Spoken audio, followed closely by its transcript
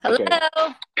Hello. Okay.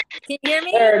 Can you hear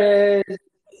me? There it is.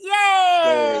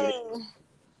 There it Yay! is.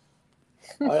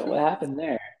 What happened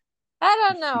there? I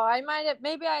don't know.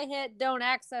 Maybe I hit don't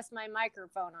access my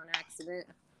microphone on accident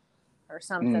or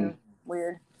something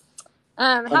weird.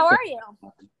 How Something. are you?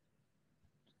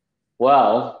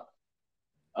 Well,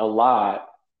 a lot,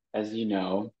 as you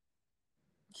know.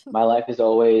 My life is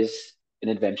always an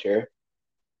adventure.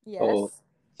 So Yes.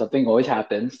 something always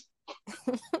happens.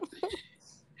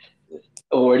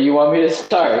 Where do you want me to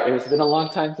start? It's been a long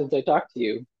time since I talked to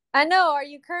you. I know. Are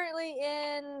you currently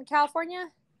in California?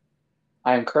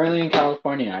 I am currently in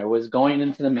California. I was going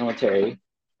into the military,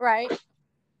 Right.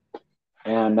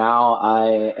 and now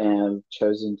I am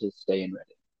chosen to stay in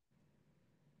Redding.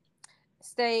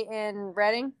 Stay in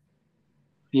Redding?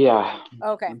 Yeah,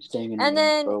 Okay. I'm staying in And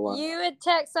Redding for then a while. you had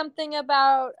text something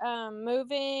about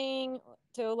moving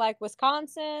to like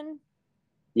Wisconsin.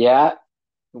 Yeah,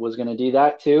 was going to do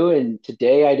that too. And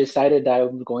today I decided that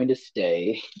I'm going to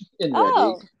stay in Reading.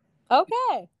 Oh,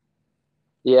 okay.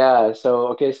 Yeah.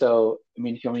 So, I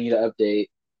mean, if you want me to update,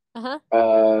 Uh-huh.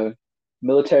 uh,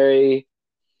 military,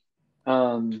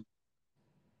 um,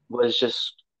 was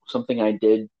just something I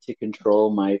did to control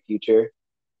my future.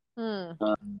 Hmm.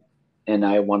 Um, and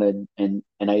I wanted, and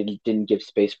I didn't give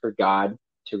space for God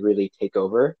to really take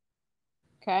over.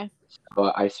 Okay.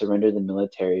 So I surrendered the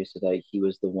military so that he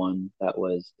was the one that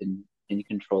was in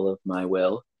control of my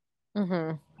will.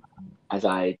 Mm-hmm. As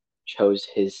I chose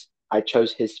his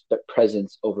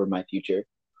presence over my future,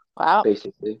 Wow.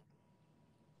 basically.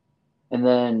 And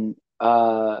then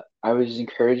I was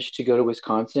encouraged to go to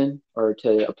Wisconsin or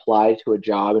to apply to a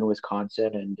job in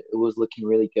Wisconsin, and it was looking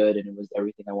really good, and it was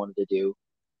everything I wanted to do.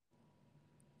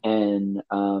 And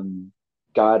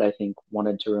God, I think,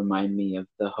 wanted to remind me of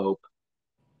the hope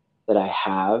that I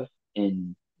have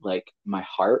in like my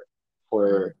heart Mm.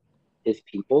 for his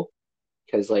people,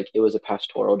 because like it was a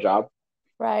pastoral job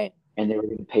Right. and they were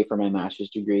going to pay for my master's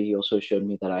degree. He also showed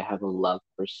me that I have a love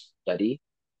for study,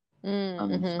 and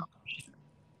Mm-hmm. scholarship.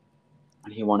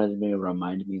 And he wanted me to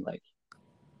remind me, like,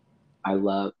 I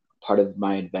love part of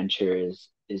my adventure is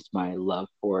my love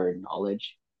for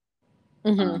knowledge.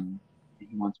 Mm-hmm. Um, and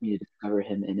he wants me to discover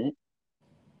him in it.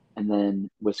 And then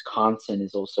Wisconsin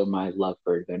is also my love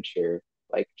for adventure,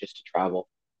 like just to travel.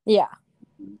 Yeah.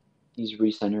 He's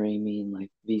recentering me in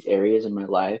like these areas in my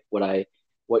life, what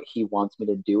he wants me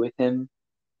to do with him,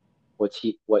 what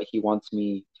he wants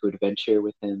me to adventure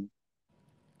with him,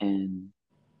 and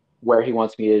where he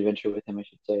wants me to adventure with him, I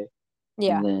should say.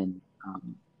 Yeah. And then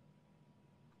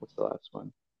what's the last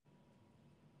one?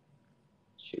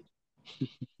 Shoot.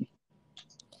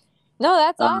 No,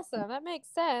 that's Um, awesome. That makes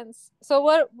sense. So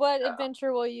what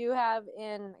adventure will you have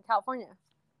in California?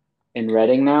 in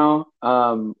Reading now,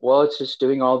 well, it's just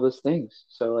doing all those things.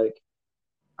 So like,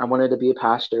 I wanted to be a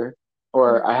pastor,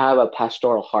 or Mm-hmm. I have a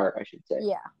pastoral heart, I should say.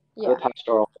 Yeah. I have Yeah. a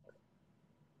pastoral.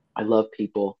 I love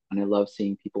people, and I love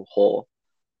seeing people whole,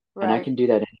 and I Right. can do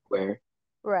that anywhere.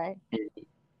 Right.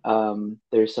 And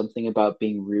there's something about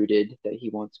being rooted that he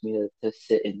wants me to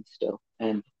sit in still.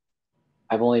 And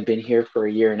I've only been here for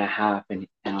a year and a half, and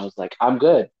I was like, I'm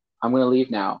good. I'm gonna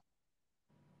leave now.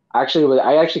 Actually,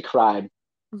 I actually cried.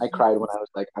 I cried when I was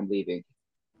like, I'm leaving.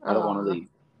 I don't want to Uh, leave.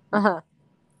 uh-huh.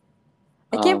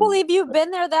 I can't Um, believe you've been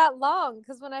there that long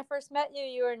because when I first met you,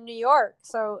 you were in New York.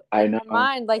 So I in my know.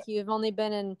 mind, like you've only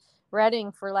been in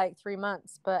Reading for like 3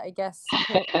 months, but I guess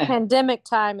pandemic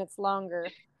time, it's longer.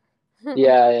 Yeah,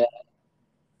 yeah,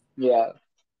 yeah.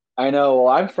 I know.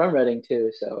 Well, I'm from Reading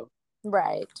too, so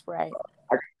Right. Right.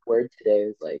 our word today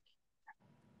is like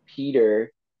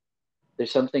Peter.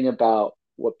 There's something about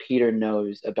what Peter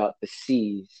knows about the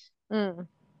seas Mm.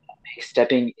 makes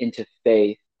stepping into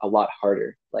faith a lot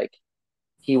harder. Like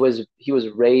he was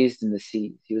raised in the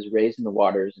seas, he was raised in the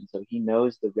waters, and so he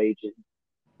knows the rage,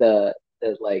 the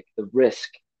like the risk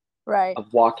Right.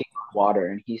 of walking on water,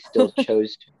 and he still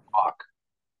chose to walk.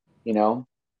 You know, and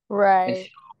so Right.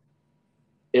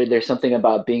 there's something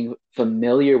about being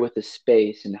familiar with the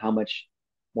space and how much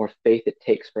more faith it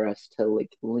takes for us to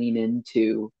like lean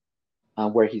into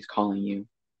where he's calling you.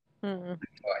 Mm.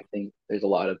 So I think there's a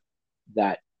lot of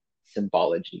that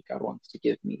symbology God wants to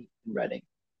give me in Reading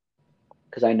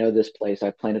because I know this place.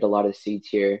 I've planted a lot of seeds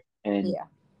here, and Yeah.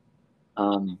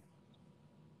 um,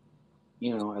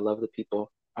 I love the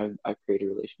people I've created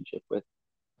a relationship with.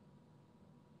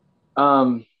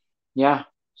 Um, yeah.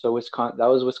 So Wisconsin, that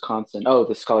was Wisconsin. Oh,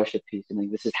 the scholarship piece, and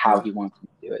like this is how Uh-huh. he wants me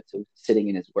to do it. So sitting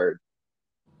in his word.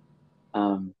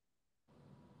 Um,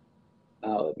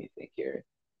 let me think here.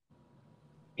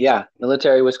 Yeah,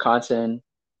 military Wisconsin,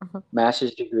 Uh-huh.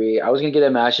 master's degree. I was gonna get a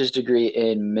master's degree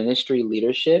in ministry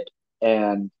leadership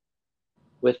and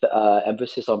with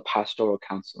emphasis on pastoral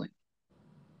counseling.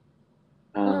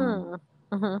 Mm.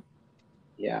 Hmm.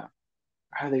 Yeah.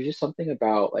 There's just something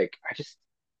about like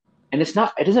and it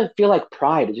doesn't feel like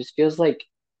pride. It just feels like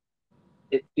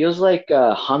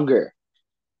hunger.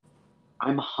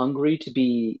 I'm hungry to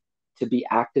be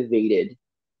activated.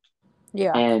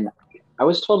 Yeah. And I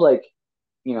was told like,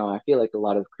 I feel like a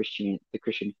lot of the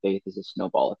Christian faith is a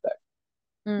snowball effect.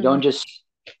 You Mm. don't just,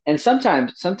 and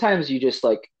sometimes you just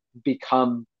like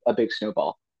become a big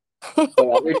snowball. But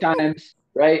other times,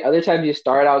 right? Other times you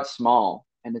start out small,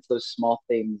 and it's those small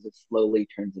things that slowly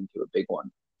turns into a big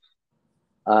one.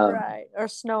 Right. Or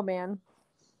snowman.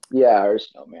 Yeah, or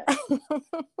snowman.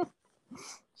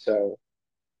 So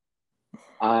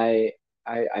I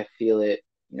I feel it.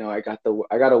 I got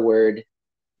a word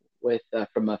with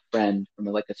from a friend,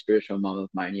 like a spiritual mom of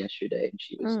mine yesterday, and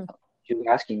Mm. she was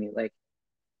asking me like,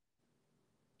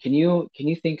 can you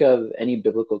think of any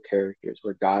biblical characters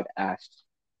where God asked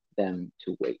them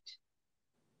to wait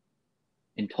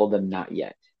and told them not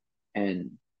yet?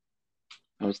 And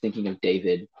I was thinking of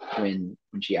David when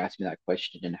she asked me that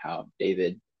question, and how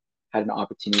David had an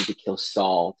opportunity to kill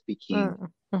Saul to be king.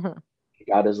 Mm. Hmm.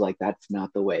 God is like, that's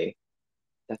not the way.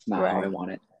 That's not how I Right.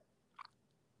 want it.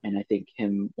 And I think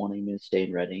him wanting me to stay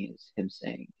in Reading is him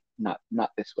saying, not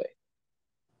this way.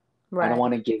 I don't Right.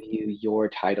 want to give you your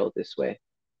title this way.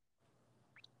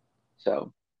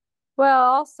 So Well,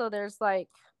 also there's like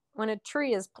when a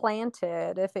tree is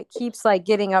planted, if it keeps like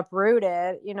getting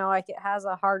uprooted, like it has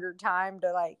a harder time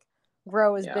to like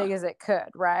grow as yeah, big as it could,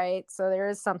 right? So there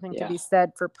is something to yeah, be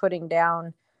said for putting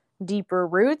down deeper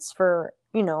roots for,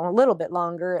 a little bit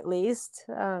longer at least.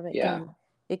 It yeah,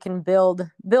 can build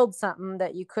something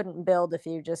that you couldn't build if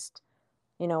you just,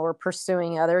 were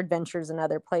pursuing other adventures in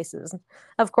other places.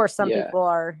 Of course, some yeah. people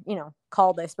are,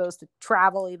 called, I suppose, to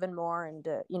travel even more and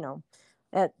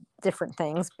at different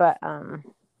things, Hmm.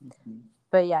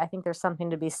 but yeah, I think there's something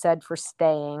to be said for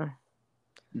staying,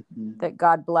 Hmm. that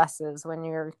God blesses when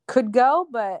you could go,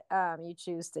 but you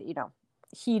choose to,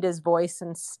 heed his voice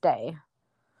and stay.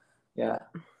 Yeah,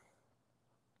 But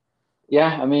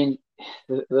yeah. I mean,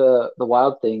 the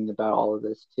wild thing about all of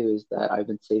this too is that I've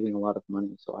been saving a lot of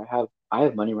money. So I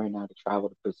have money right now to travel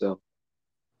to Brazil,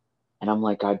 and I'm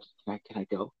like, God, can I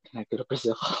go? Can I go to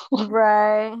Brazil?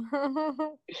 right.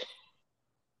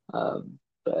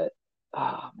 But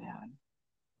oh man,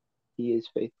 he is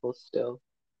faithful still.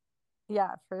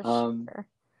 Yeah, for Um, sure.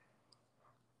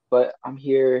 but I'm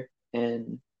here,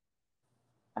 and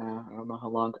I don't know how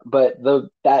long. But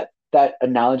that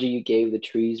analogy you gave, the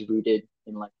trees rooted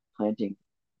in like planting,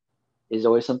 is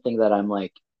always something that I'm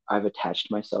like I've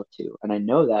attached myself to, and I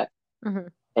know that, Hmm.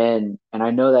 and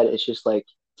I know that it's just like,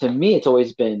 to me, it's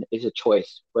always been, it's a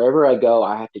choice. Wherever I go,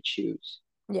 I have to choose,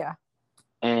 Yeah.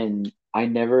 and I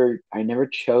never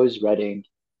chose Reading.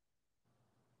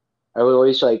 I would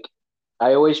always like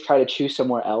I always try to choose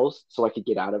somewhere else so I could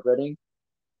get out of Reading,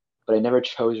 but I never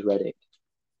chose Reading.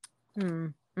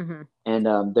 Mm-hmm.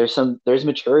 And there's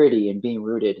maturity in being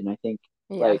rooted, and I think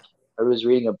Yeah. like I was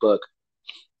reading a book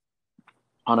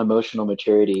on emotional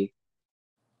maturity.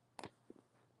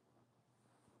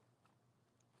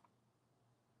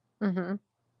 Mm-hmm.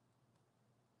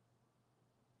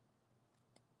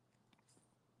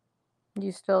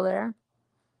 You still there?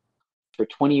 For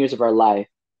 20 years of our life.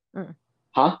 Mm.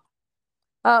 Huh?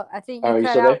 Oh, I think you Are you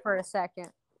cut still out there? for a second.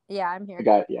 Yeah, I'm I here.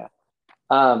 got it. Yeah.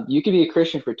 You could be a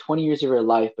Christian for 20 years of your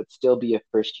life, but still be a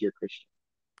first year Christian.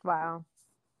 Wow.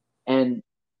 And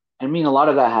I mean, a lot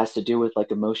of that has to do with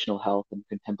like emotional health and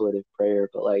contemplative prayer.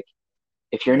 But like,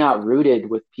 if you're Yeah. not rooted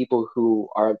with people who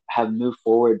have moved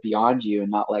forward beyond you and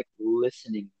not like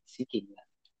listening, seeking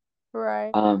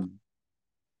Right. them,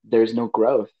 there's no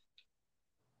growth.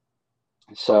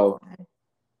 So Totally.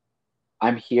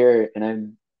 I'm here,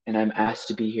 and I'm asked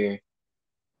to be here.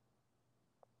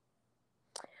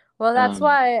 Well, that's Um,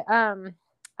 why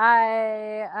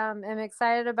I am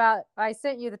excited about. I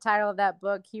sent you the title of that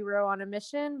book, Hero on a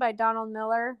Mission by Donald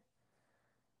Miller.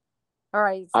 Or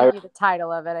I I sent you the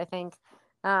title of it, I think.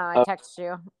 I uh, text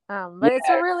you. But it's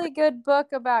a yeah, really good book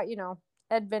about,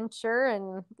 adventure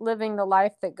and living the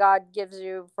life that God gives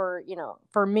you for,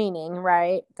 for meaning,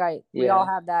 right? We all yeah,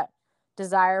 have that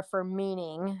desire for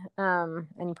meaning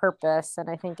and purpose. And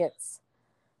I think it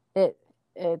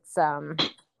it's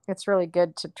it's really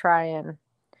good to try and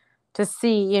to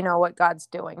see, what God's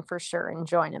doing for sure and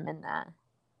join him in that.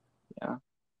 yeah,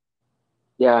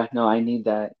 yeah. No, I need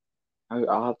that.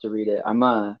 I'll have to read it. I'm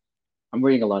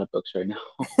reading a lot of books right now.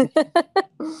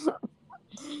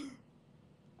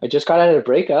 I just got out of a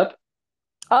breakup. Did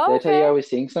Oh, I tell you I okay. was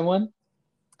seeing someone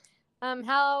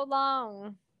How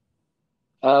long?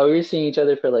 We were seeing each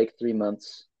other for like 3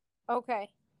 months. Okay.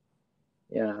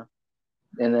 Yeah.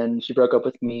 And then she broke up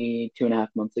with me 2.5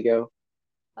 months ago.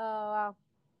 Oh wow.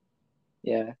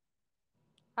 Yeah.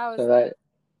 How So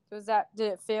was that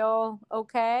did it feel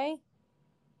okay?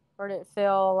 Or did it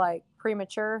feel like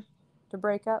premature to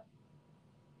break up?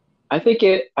 I think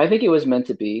it was meant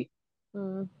to be.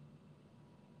 Mm,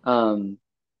 Um,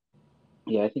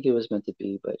 yeah, I think it was meant to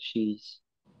be, but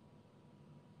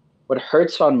what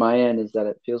hurts on my end is that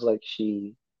it feels like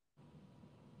she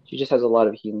just has a lot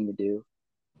of healing to do.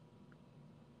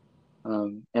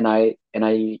 And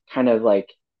I kind of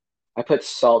like I put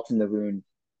salt in the wound,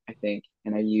 I think,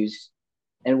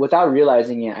 and without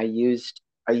realizing it, I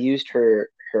used her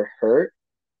hurt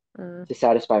mm, to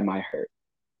satisfy my hurt.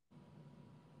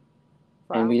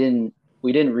 And wow.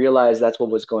 we didn't realize that's what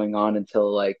was going on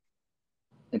until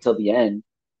the end.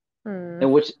 Mm,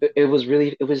 And which it was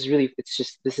really it's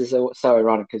just this is so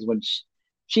ironic because when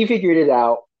she figured it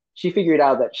out, she figured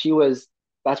out that she was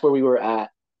that's where we were at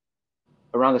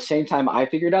around the same time I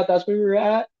figured out that's where we were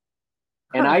at.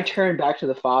 And huh. I turned back to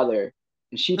the father,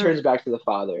 and she Mm, turns back to the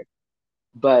father.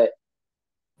 But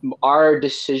our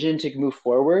decision to move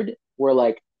forward were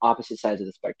like opposite sides of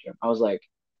the spectrum. I was like,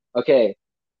 okay,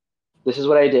 this is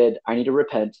what I did. I need to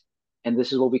repent, and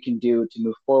this is what we can do to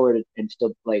move forward and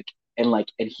still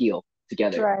and heal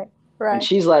together. right. And Right.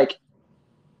 she's like,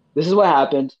 this is what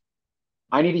happened.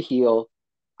 I need to heal.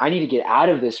 I need to get out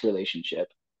of this relationship,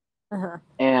 Uh-huh.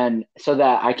 and so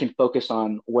that I can focus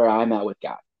on where I'm at with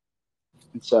God.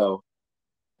 And so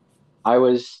I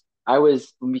was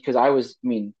because I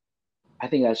mean, I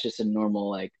think that's just a normal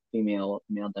like female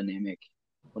male dynamic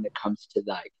when it comes to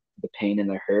like the pain and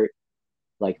the hurt.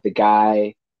 Like the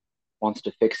guy wants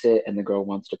to fix it and the girl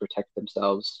wants to protect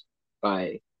themselves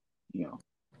by, you know,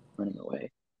 running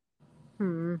away.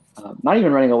 Hmm. Not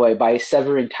even running away, by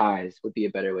severing ties would be a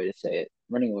better way to say it.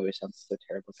 Running away sounds so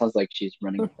terrible. It sounds like she's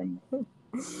running from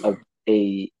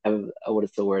a what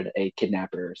is the word? A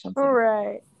kidnapper or something.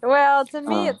 Right. Well, to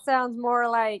me, Uh, it sounds more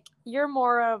like you're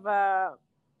more of a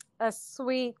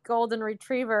sweet golden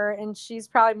retriever, and she's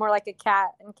probably more like a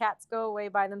cat. And cats go away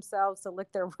by themselves to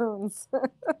lick their wounds.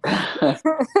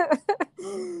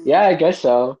 yeah, I guess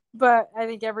so. But I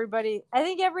think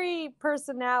every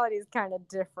personality is kind of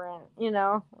different,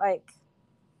 like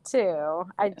too.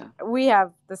 Yeah, We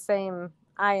have the same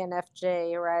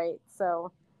INFJ, right?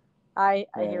 So I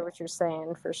hear right. what you're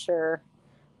saying for sure.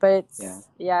 But Yeah.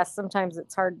 yeah, sometimes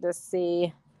it's hard to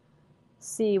see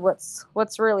what's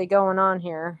really going on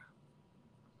here.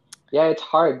 Yeah, it's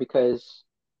hard because,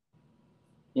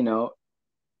 you know,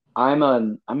 I'm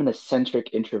an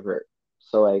eccentric introvert.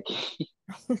 So like,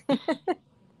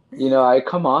 I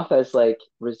come off as like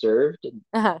reserved,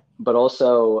 Uh-huh. but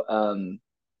also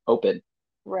open.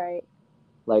 Right.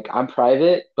 Like I'm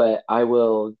private, but I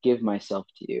will give myself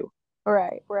to you,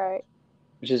 Right. Right.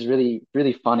 which is really,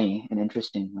 really funny and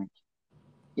interesting. Like,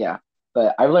 yeah.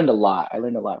 But I've learned a lot. I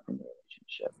learned a lot from the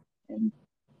relationship. And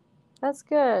That's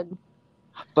good.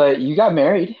 but you got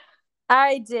married.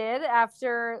 I did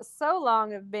after so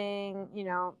long of being,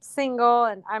 single,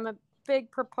 and I'm a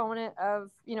big proponent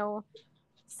of,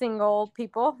 single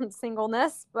people and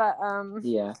singleness, but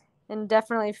Yeah. and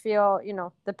definitely feel,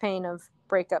 the pain of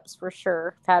breakups for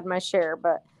sure. I've had my share,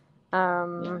 but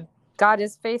Yeah. God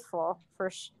is faithful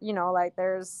like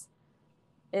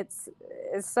it's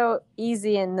so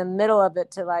easy in the middle of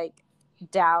it to like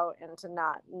doubt and to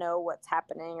not know what's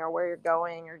happening or where you're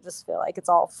going or just feel like it's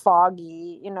all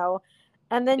foggy.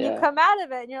 And then you Yeah. come out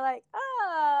of it and you're like,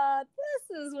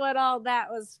 this is what all that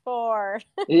was for.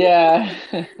 Yeah.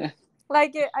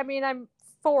 Like I mean, I'm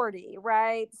 40,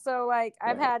 right? So like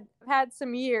I've Right. had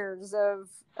some years of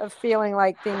feeling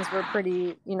like things were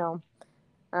pretty,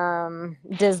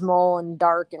 dismal and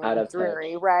dark Out and of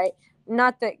dreary, touch. right?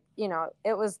 Not that,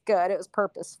 it was good. It was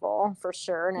purposeful for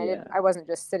sure. And Yeah. I wasn't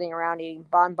just sitting around eating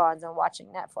bonbons and watching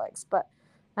Netflix,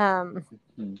 um,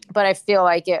 Mhm. but I feel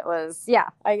like it was, yeah,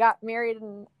 I got married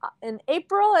in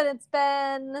April and it's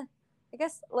been, I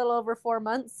guess, a little over 4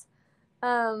 months.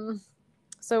 Um,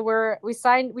 so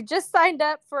we just signed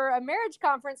up for a marriage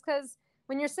conference because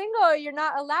when you're single, you're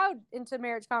not allowed into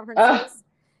marriage Ah, conferences.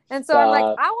 And so I'm like,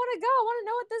 stop. I want to go. I want to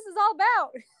know what this is all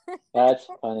That's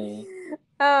funny.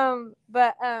 about.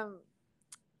 But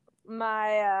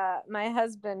my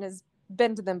husband has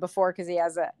been to them before because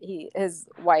his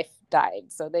wife died,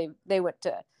 so they went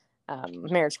to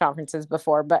marriage conferences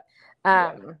before.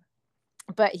 Yeah.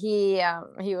 But he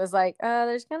was like,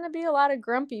 there's gonna be a lot of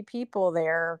grumpy people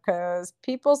there because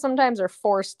people sometimes are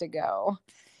forced to go.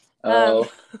 Um, Oh.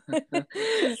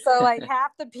 so like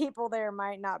half the people there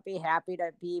might not be happy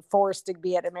to be forced to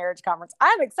be at a marriage conference.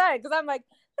 I'm excited because I'm like,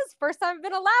 this is the first time I've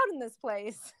been allowed in this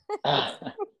place.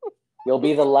 You'll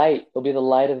be the light. You'll be the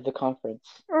light of the conference.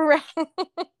 Right. I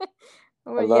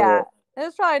Well, love yeah. it.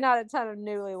 There's probably not a ton of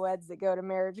newlyweds that go to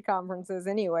marriage conferences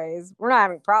anyways. We're not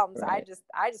having problems. Right.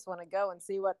 I just want to go and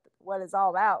see what it's all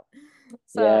about.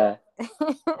 So Yeah.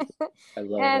 I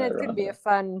love and that, it could be a Rhonda.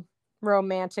 fun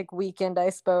romantic weekend, I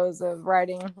suppose, of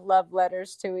writing love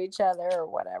letters to each other or Oh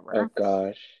whatever.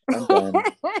 gosh, I'm done.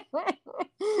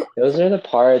 Those are the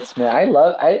parts, man.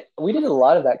 We did a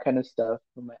lot of that kind of stuff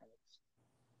with my ex.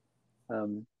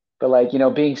 But like,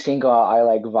 being single, I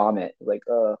like vomit. Like,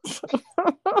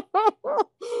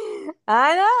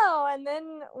 I know. And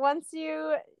then once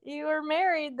you are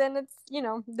married, then it's,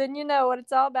 then you know what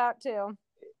it's all about too.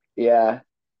 yeah.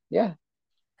 Yeah.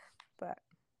 But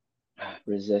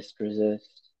Resist, resist.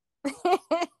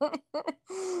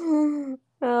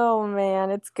 oh man,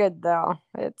 it's good though.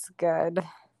 It's good.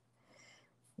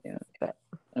 Yeah. But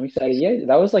I'm excited. Yeah,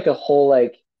 that was like a whole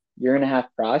like year and a half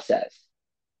process.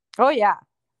 oh yeah.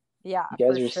 Yeah, You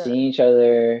guys for were sure. seeing each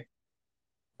other,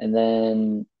 and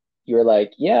then you were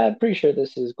like, "Yeah, I'm pretty sure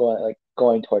this is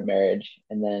going toward marriage."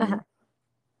 And Uh-huh. then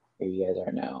here you guys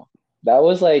are now. That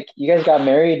was like you guys got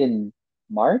married in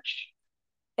March,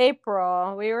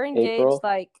 April. We were engaged April.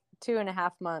 like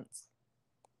 2.5 months.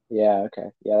 Yeah, okay.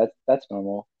 Yeah, that's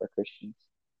normal for Christians,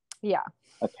 Yeah.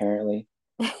 apparently.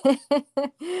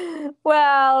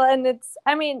 Well, and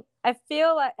I mean, I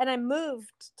feel like, and I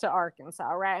moved to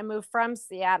Arkansas, right? I moved from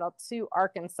Seattle to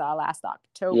Arkansas last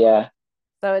October. Yeah,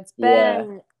 So yeah,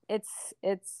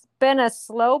 it's been a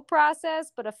slow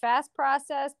process, but a fast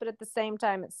process, but at the same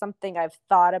time it's something I've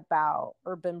thought about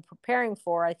or been preparing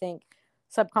for, I think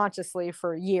subconsciously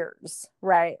for years,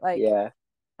 right? Like yeah,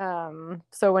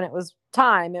 so when it was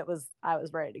time, I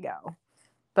was ready to go.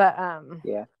 But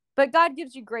yeah, but God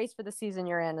gives you grace for the season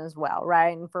you're in as well,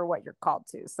 right? And for what you're called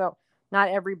to. So not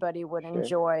everybody would sure.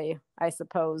 enjoy, I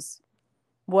suppose,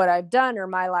 what I've done or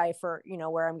my life or,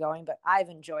 where I'm going, but I've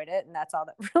enjoyed it and that's all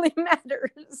that really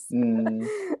matters. Mm,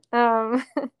 um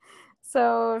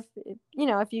so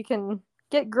if you can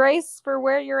get grace for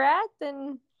where you're at,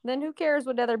 then who cares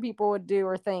what other people would do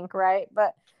or think, right?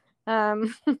 But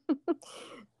um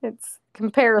it's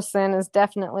comparison is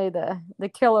definitely the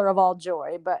killer of all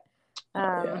joy, oh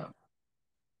um yeah,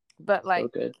 but so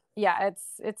like good. yeah,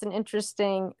 it's an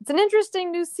interesting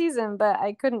new season, but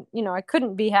I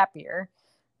couldn't be happier.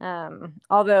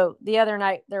 Although the other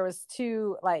night there was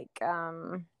two like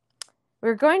we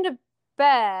were going to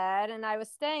bed and I was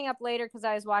staying up later because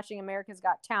I was watching America's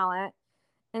Got Talent,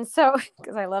 and so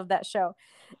because I love that show,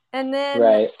 and then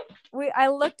Right. I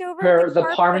looked over at the The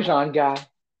carpet. Parmesan guy.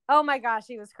 Oh my gosh,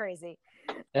 he was crazy.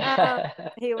 Um, Yeah,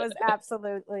 he was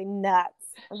absolutely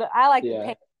nuts. But I like the yeah,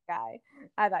 pants guy.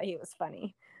 I thought he was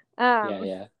funny.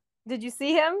 yeah. Did you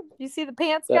see him? You see the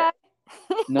pants The guy?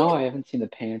 No, I haven't seen the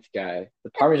pants guy. The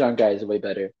Parmesan guy is way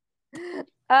better.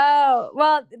 Oh,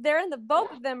 well,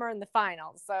 both of them are in the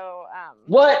finals. So,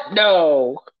 What?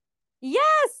 No.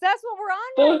 yes, that's what we're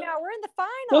on right The now. We're in the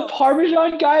the finals.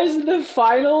 Parmesan guy's in the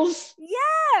finals?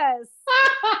 Yes.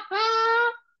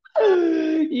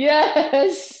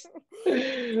 Yes.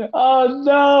 Oh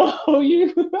no,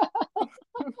 you.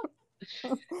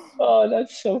 Oh,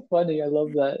 that's so funny. I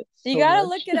love that You so gotta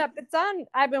look much. it up.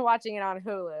 I've been watching it on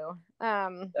Hulu.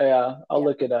 Yeah, I'll Yeah,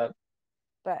 look it up.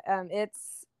 but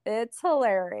it's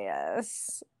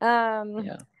hilarious.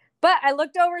 Yeah. But I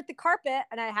looked over at the carpet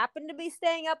and I happened to be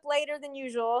staying up later than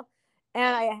usual.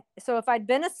 And so if I'd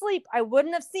been asleep, I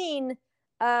wouldn't have seen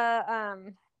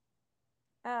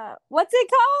what's it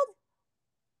called?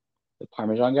 The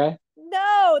Parmesan guy?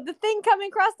 No, the thing coming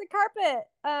across the carpet.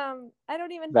 I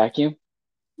don't even Vacuum?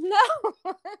 know.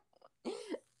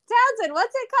 Townsend,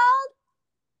 what's it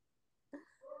called?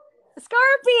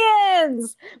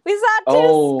 Scorpions. We saw two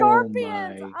Oh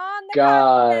scorpions my on the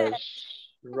carpet. gosh.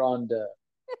 Rhonda.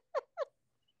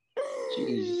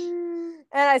 Jeez.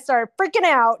 And I started freaking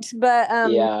out,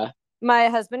 but Yeah. my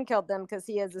husband killed them because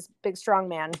he is this big strong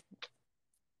man.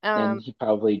 And he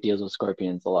probably deals with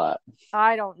scorpions a lot.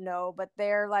 I don't know, but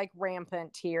they're like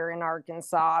rampant here in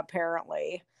Arkansas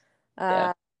apparently. Yeah.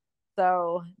 uh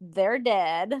so they're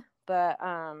dead, but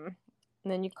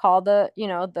then you call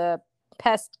the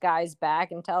pest guys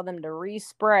back and tell them to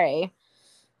respray.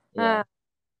 Yeah.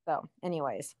 So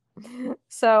anyways,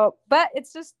 but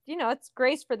it's just, it's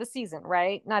grace for the season,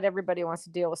 right? Not everybody wants to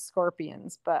deal with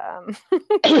scorpions, but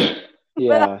but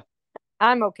Yeah.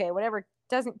 I'm okay. Whatever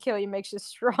doesn't kill you makes you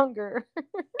stronger.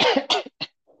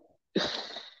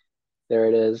 There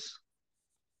it is.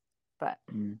 But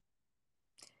Mm.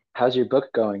 how's your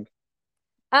book going?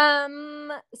 So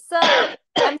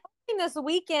I'm hoping this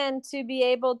weekend to be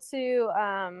able to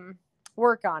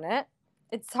work on it.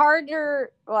 It's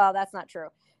harder. Well, that's not true.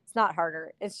 It's not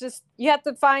harder. It's just you have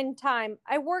to find time.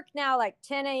 I work now like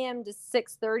 10 a.m. to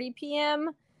 6:30 p.m.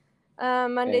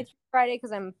 Monday Okay. through Friday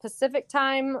because I'm Pacific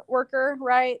time worker,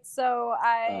 right? So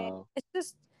Oh. it's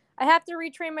just I have to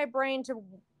retrain my brain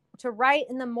to write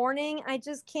in the morning. I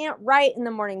just can't write in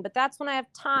the morning, but that's when I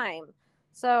have time.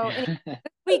 So anyway,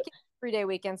 this weekend, 3-day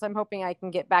weekend, so I'm hoping I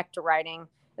can get back to writing,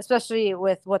 especially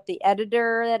with what the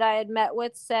editor that I had met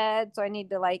with said. So I need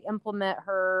to like implement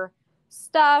her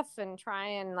stuff and try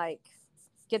and like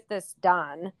get this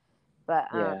done. But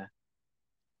Yeah.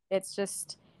 it's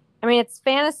just, I mean, it's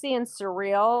fantasy and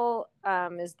surreal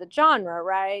is the genre,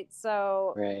 right?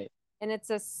 So, Right. and it's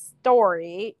a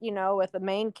story, with a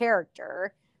main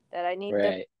character that I need to,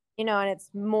 Right. and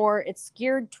it's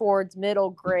geared towards middle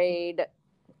grade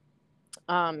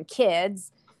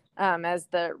kids as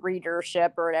the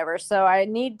readership or whatever. So I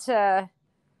need to,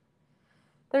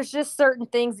 there's just certain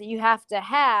things that you have to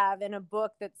have in a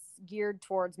book that's geared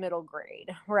towards middle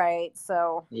grade, right?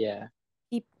 So Yeah.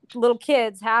 little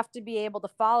kids have to be able to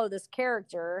follow this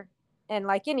character, and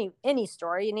like any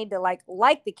story, you need to like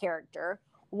the character,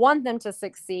 want them to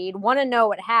succeed, want to know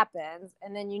what happens,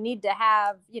 and then you need to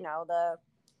have the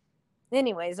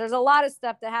anyways, there's a lot of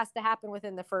stuff that has to happen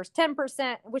within the first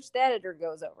 10%, which the editor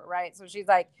goes over, right? So she's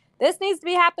like, this needs to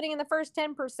be happening in the first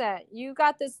 10%. You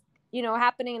got this,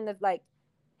 happening in the like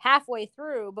halfway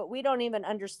through, but we don't even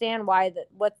understand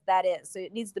what that is. So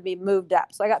it needs to be moved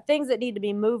up. So I got things that need to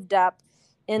be moved up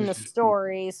in the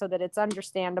story so that it's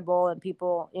understandable and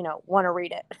people, want to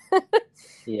read it.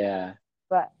 Yeah.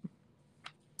 But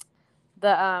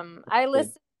I Good.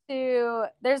 listen to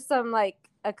there's some like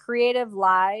a Creative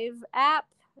Live app.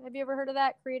 Have you ever heard of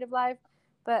that, Creative Live?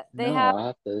 But they No, have I'll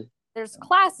have to. there's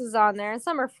classes on there, and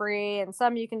some are free and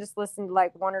some you can just listen to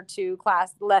like one or two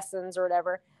class lessons or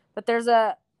whatever. But there's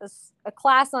a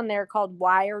class on there called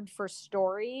Wired for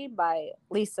Story by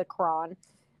Lisa Cron.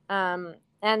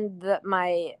 And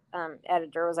my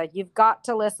editor was like, you've got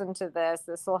to listen to this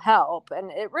will help. And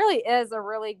it really is a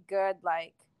really good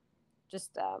like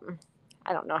just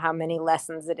I don't know how many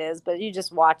lessons it is, but you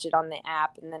just watch it on the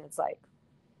app, and then it's like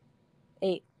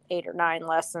eight or nine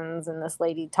lessons, and this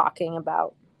lady talking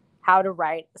about how to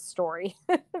write a story,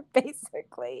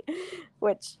 basically,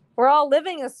 which we're all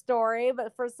living a story,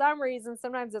 but for some reason,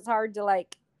 sometimes it's hard to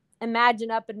like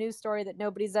imagine up a new story that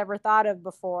nobody's ever thought of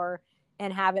before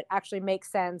and have it actually make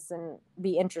sense and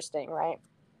be interesting, right?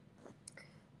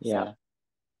 So, Yeah.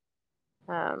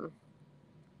 um,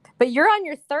 but you're on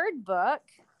your third book.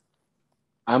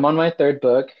 I'm on my third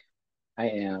book. I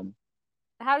am.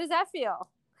 How does that feel?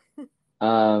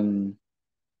 Um,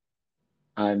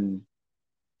 I'm,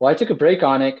 well, I took a break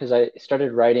on it because I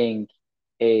started writing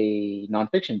a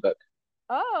nonfiction book.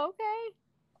 Oh, okay.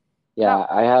 About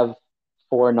Yeah, I have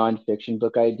four nonfiction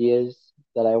book ideas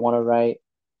that I want to write,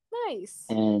 nice.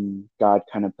 and God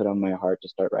kind of put on my heart to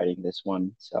start writing this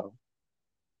one. So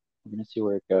I'm gonna see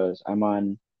where it goes.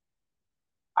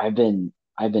 I've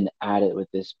been at it with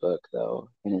this book though,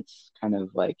 and it's kind of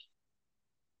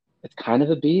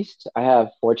a beast. I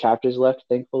have four chapters left,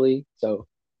 thankfully. So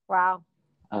Wow.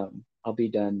 I'll be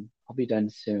done. I'll be done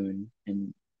soon,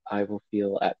 and I will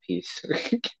feel at peace.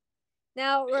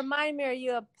 Now, remind me, are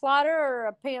you a plotter or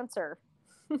a pantser?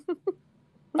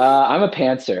 I'm a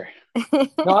pantser.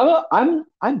 No,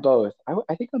 I'm both.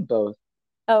 I think I'm both.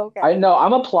 I Okay. know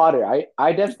I'm a plotter.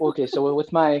 Okay. So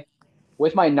with my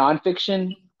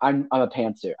nonfiction, I'm a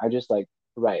pantser. I just like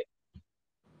write.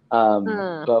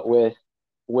 Mm. But with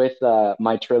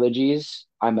my trilogies,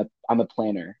 I'm a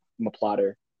planner. I'm a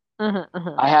plotter. Hmm,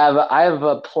 hmm. I have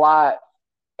a plot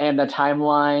and a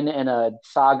timeline and a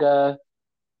saga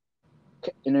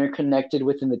interconnected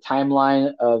within the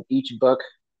timeline of each book,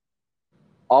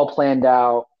 all planned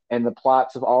out, and the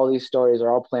plots of all these stories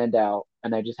are all planned out,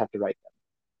 and I just have to write them.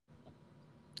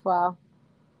 Wow.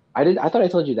 I thought I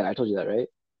told you that. I told you that, right?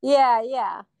 Yeah,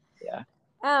 yeah. Yeah.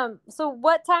 So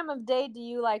what time of day do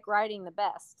you like writing the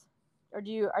best? Or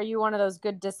are you one of those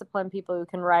good disciplined people who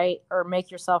can write or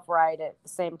make yourself write at the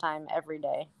same time every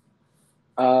day?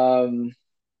 Um,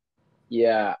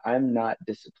 yeah, I'm not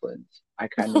disciplined. I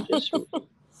kind of just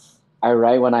I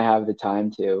write when I have the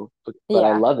time to, but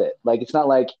I Yeah. love it. Like it's not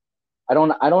like I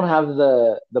don't have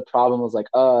the problem of like,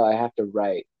 oh, I have to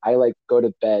write. I like go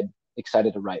to bed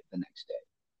excited to write the next day.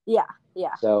 Yeah.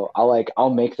 Yeah. So I'll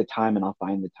make the time and I'll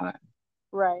find the time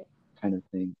Right. kind of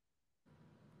thing.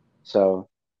 So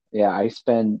yeah,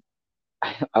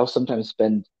 I'll sometimes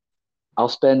spend I'll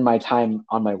spend my time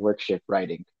on my work shift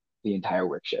writing the entire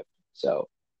work shift. So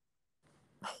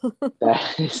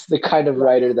that is the kind of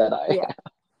Right. writer that I Yeah.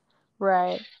 am.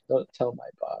 Right. Don't tell my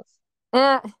boss.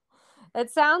 Eh, it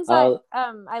sounds like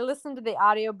Uh, I listened to the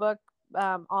audiobook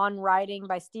on writing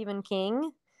by Stephen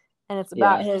King, and it's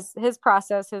about yeah, his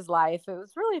process, his life. It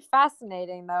was really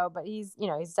fascinating though, but he's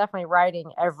definitely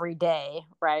writing every day,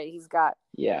 right?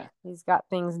 yeah, He's got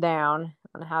things down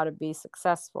on how to be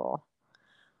successful.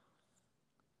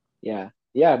 yeah,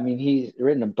 yeah. I mean, he's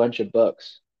written a bunch of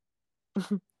books.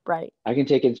 Right. I can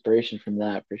take inspiration from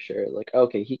that for sure. Like,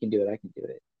 okay, he can do it. I can do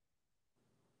it.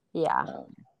 Yeah.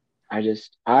 Um,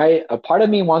 a part of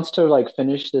me wants to like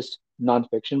finish this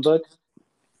nonfiction book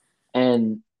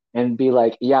and be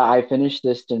like, yeah, I finished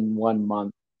this in 1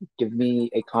 month. Give me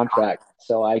a contract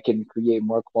so I can create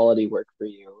more quality work for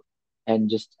you and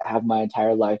just have my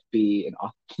entire life be an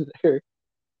author.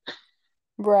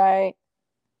 Right.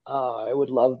 Oh, I would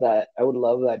love that. I would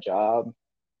love that job.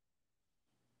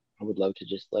 I would love to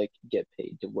just like get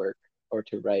paid to work or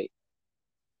to write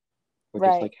or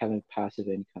just Right. like having passive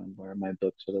income where my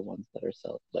books are the ones that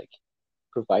are like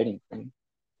providing for me.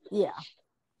 Yeah.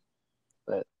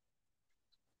 But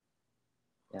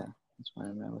yeah, that's why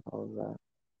I'm at with all of that.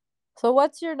 So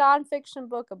what's your nonfiction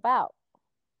book about?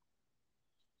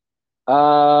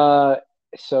 Uh,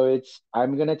 so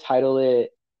I'm gonna title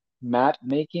it Map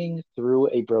Making Through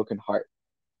a Broken Heart.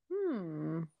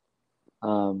 Hmm.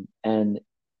 And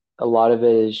a lot of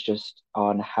it is just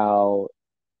on how,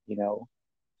 you know,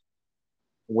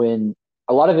 when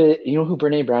a lot of it, you know who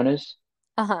Brene Brown is?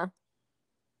 Uh-huh.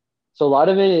 So a lot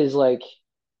of it is like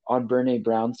on Brene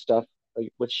Brown stuff,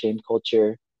 like with shame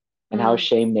culture and how Mm.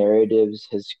 shame narratives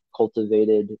has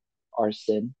cultivated our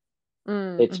sin.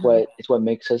 Mm. Mm-hmm. It's what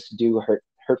makes us do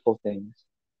hurtful things,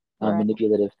 Right.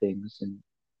 manipulative things,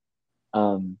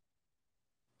 um,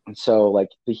 and so like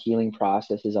the healing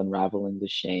process is unraveling the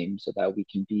shame so that we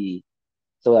can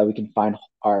find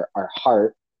our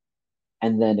heart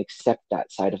and then accept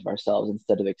that side of ourselves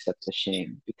instead of accept the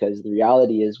shame. Because the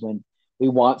reality is when we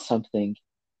want something,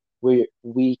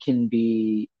 we can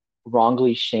be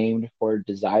wrongly shamed for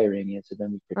desiring it, so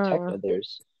then we protect Mm.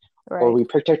 others or Right. we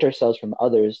protect ourselves from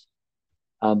others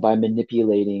by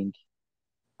manipulating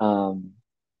um,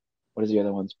 what is the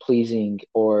other ones? Pleasing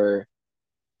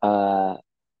uh,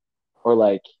 or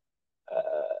like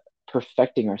uh,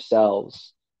 perfecting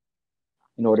ourselves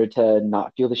in order to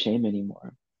not feel the shame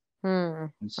anymore.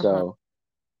 Mm. And Uh-huh. so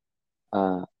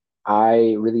uh,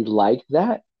 I really like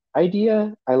that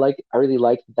idea. I really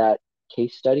like that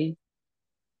case study.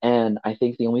 And I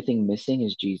think the only thing missing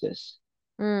is Jesus.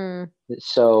 Mm.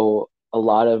 So a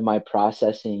lot of my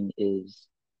processing is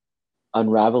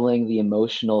unraveling the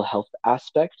emotional health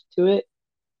aspect to it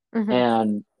Mm-hmm.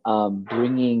 and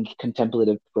bringing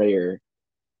contemplative prayer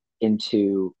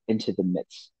into the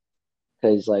midst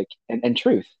because like and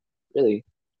truth really.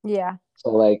 Yeah. So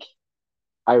like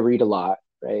I read a lot,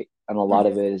 right? And a lot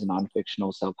Mm-hmm. of it is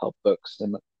non-fictional self-help books.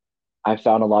 And I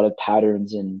found a lot of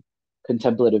patterns in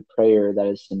contemplative prayer that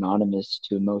is synonymous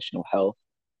to emotional health.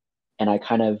 And I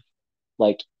kind of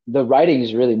like the writing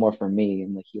is really more for me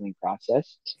in the healing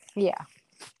process, Yeah.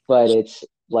 but it's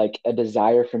like a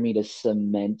desire for me to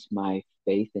cement my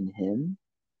faith in him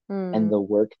and Mm. the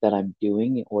work that I'm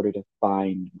doing in order to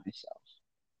find myself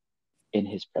in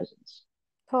his presence.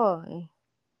 Totally.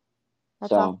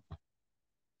 That's awesome. So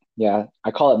yeah,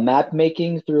 I call it map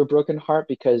making through a broken heart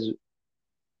because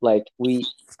like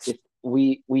if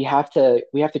we have to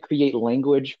create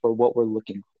language for what we're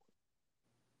looking for.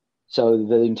 So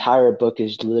the entire book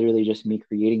is literally just me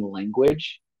creating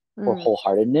language for Mm.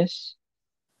 wholeheartedness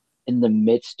in the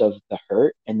midst of the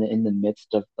hurt and in the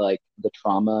midst of like the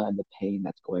trauma and the pain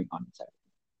that's going on inside.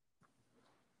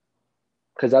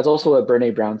 Because that's also what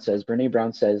Brene Brown says. Brene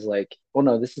Brown says like, oh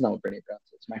no, this is not what Brene Brown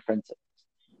says. My friend said this.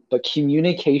 But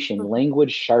communication, Mm-hmm.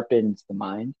 language sharpens the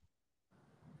mind.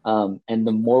 And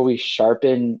the more we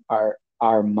sharpen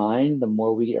our mind, the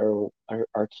more we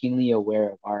are keenly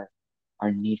aware of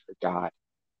our need for God.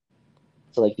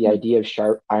 So like the Mm. idea of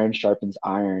sharp iron sharpens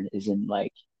iron isn't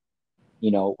like,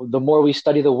 the more we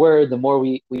study the word, the more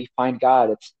we find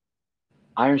God. It's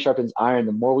iron sharpens iron.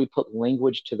 The more we put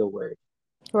language to the word,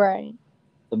 Right.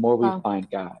 the more we Wow. find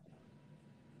God.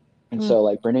 And Mm. so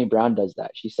like Brene Brown does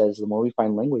that. She says the more we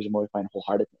find language, the more we find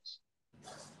wholeheartedness.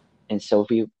 And so if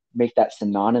we make that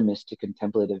synonymous to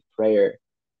contemplative prayer,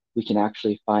 we can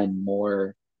actually find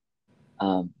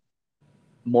um,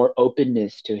 more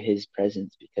openness to his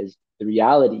presence because the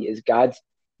reality is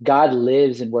God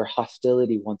lives in where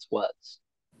hostility once was,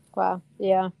 Wow.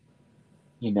 Yeah.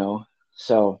 you know?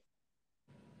 So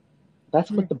that's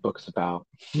what the book's about.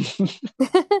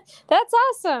 That's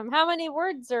awesome. How many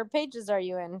words or pages are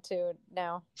you into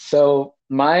now? So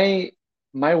my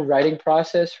writing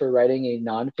process for writing a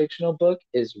non-fictional book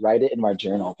is write it in my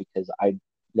journal because I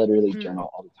literally Mm. journal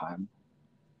all the time.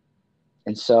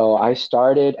 And so I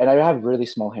started, and I have really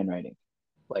small handwriting.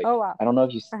 Like, Oh wow. I don't know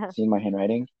if you've Uh-huh. seen my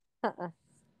handwriting, Uh-uh.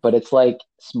 but it's like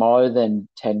smaller than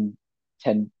 10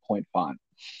 point font.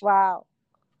 Wow.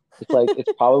 It's like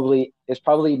it's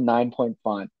probably 9 point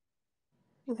font.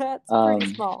 That's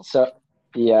pretty small. So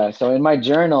yeah, so in my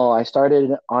journal, I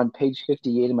started on page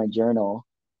 58 in my journal,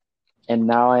 and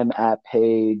now I'm at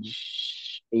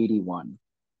page 81.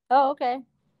 Oh, okay.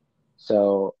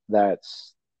 So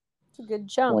that's It's a good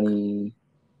chunk. 20,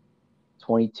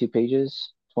 22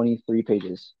 pages, 23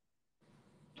 pages,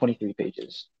 23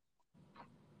 pages.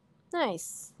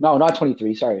 Nice. No, not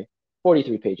 23, sorry.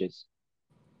 43 pages.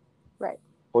 Right.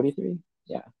 43?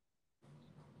 Yeah,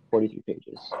 43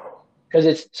 pages. Because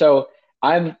it's so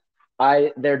I'm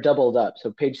I they're doubled up.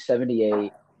 So page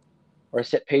 78 or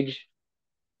set page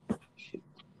shoot,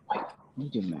 wait, let me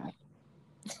do math.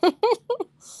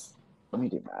 Let me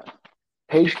do math.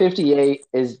 Page 58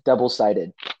 is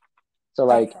double-sided. So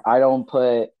like Okay. I don't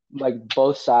put like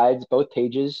both sides, both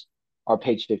pages are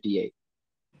page 58.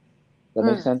 That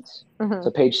makes Mm. sense? Hmm.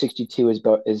 So page 62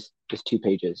 is 2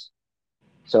 pages.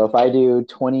 So if I do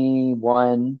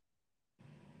 21,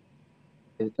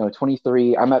 no,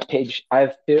 23, I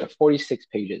have 46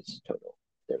 pages total.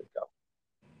 There we go.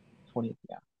 20,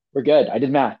 yeah. We're good. I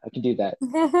did math. I can do that.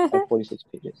 I have 46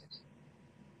 pages.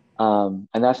 And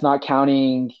that's not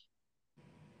counting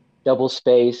double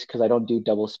space because I don't do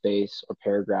double space or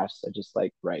paragraphs. I just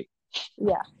like write.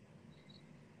 Yeah.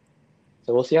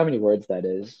 So we'll see how many words that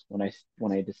is when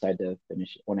I decide to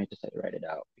finish it, when I decide to write it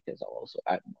out because I'll also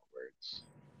add more words.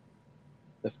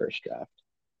 The first draft.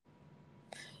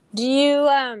 Do you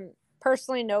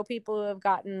personally know people who have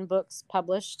gotten books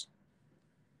published?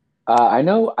 I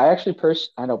know I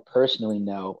know personally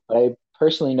know, but I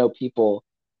personally know people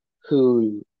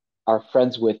who are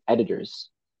friends with editors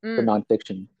for Mm.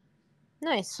 nonfiction.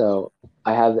 Nice. So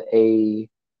I have a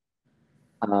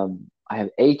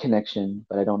connection,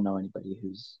 but I don't know anybody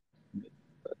who's making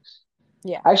books.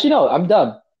 Yeah. Actually, no, I'm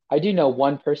dumb. I do know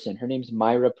one person. Her name's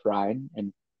Myra Prine,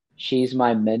 and she's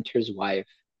my mentor's wife.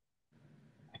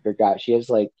 I forgot. She's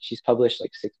published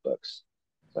like 6 books.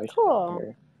 So I should talk to Cool.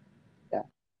 her. Yeah, I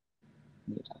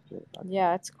need to talk to her about that.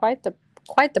 Yeah, it's quite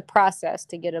the process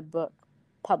to get a book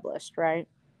published, right?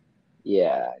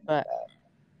 Yeah, I know But that.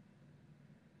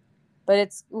 but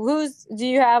it's who's do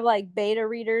you have like beta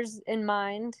readers in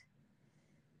mind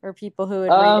or people who would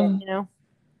read it, Um, you know?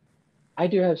 I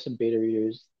do have some beta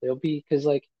readers. They'll be because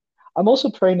like I'm also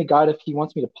praying to God if He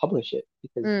wants me to publish it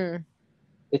because Mm.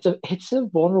 it's a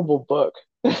vulnerable book.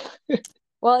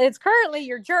 Well, it's currently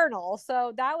your journal,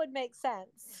 so that would make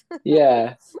sense.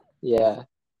 Yeah, yeah.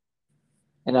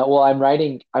 And I'm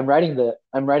writing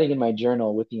in my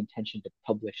journal with the intention to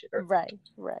publish it or Right,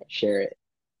 right. share it.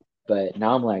 But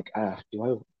now I'm like,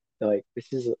 do I like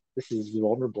this is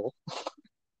vulnerable.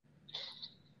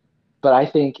 But I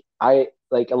think I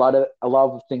like a lot of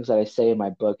the things that I say in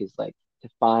my book is like to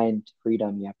find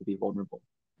freedom, you have to be vulnerable.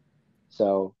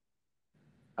 So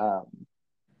um,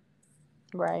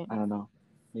 Right. I don't know.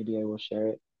 Maybe I will share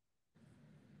it.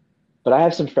 But I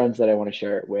have some friends that I want to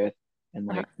share it with and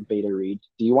Uh-huh. like beta read.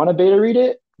 Do you want to beta read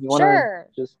it? You want to Sure.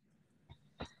 just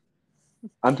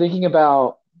I'm thinking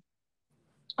about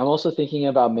I'm also thinking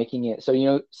about making it so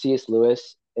C.S.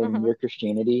 Lewis in Hmm. Mere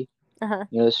Christianity, Uh-huh.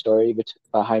 the story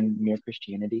behind Mere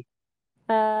Christianity.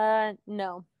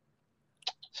 No.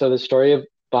 So the story of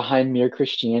behind Mere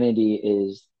Christianity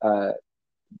is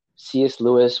C.S.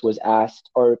 Lewis was asked,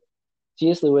 or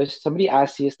C.S. Lewis, somebody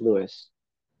asked C.S. Lewis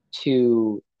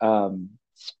to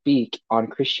speak on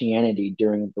Christianity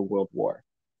during the World War.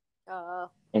 Uh,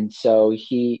 And so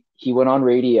he went on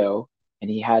radio and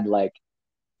he had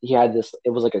this, it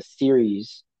was like a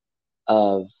series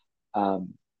of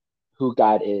um, who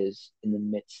God is in the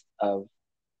midst of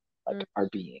mm, like our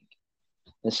being.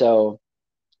 And so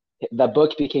that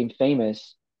book became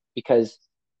famous because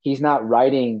he's not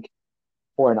writing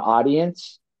for an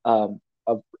audience of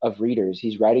readers.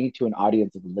 He's writing to an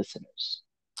audience of listeners.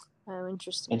 oh, And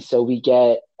interesting. so we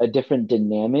get a different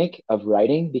dynamic of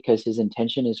writing because his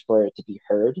intention is for it to be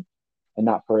heard and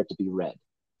not for it to be read.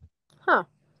 Huh.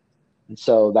 And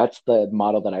so that's the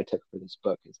model that I took for this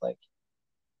book is like,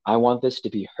 I want this to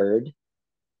be heard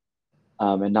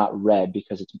and not read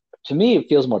because to me, it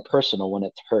feels more personal when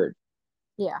it's heard.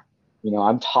 Yeah.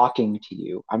 I'm talking to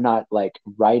you. I'm not like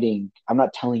I'm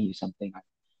not telling you something.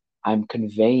 I'm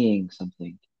conveying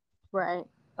something. Right.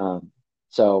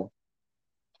 So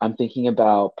I'm thinking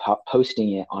about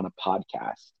posting it on a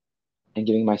podcast and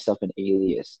giving myself an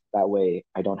alias. That way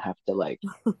I don't have to like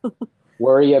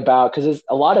worry about, because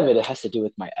a lot of it has to do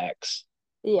with my ex.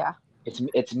 Yeah.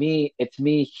 It's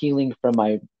me healing from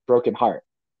my broken heart,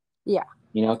 Yeah.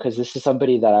 because this is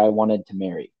somebody that I wanted to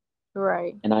marry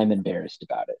Right. and I'm embarrassed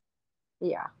about it.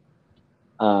 Yeah.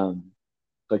 Um,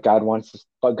 but God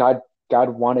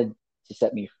wanted to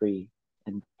set me free,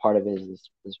 and part of it is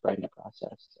this writing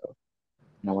process. So,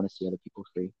 and I want to see other people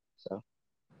free. So,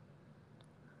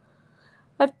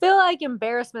 I feel like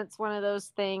embarrassment's one of those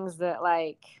things that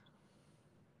like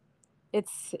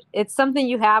it's something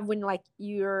you have when like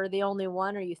you're the only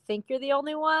one or you think you're the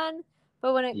only one.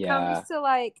 But when it comes yeah, to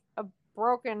like a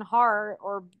broken heart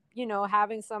or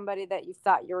having somebody that you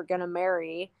thought you were going to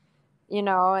marry,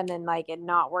 and then like it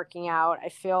not working out, I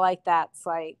feel like that's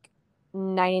like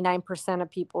 99%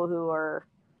 of people who are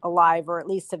alive or at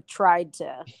least have tried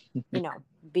to, you know,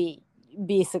 be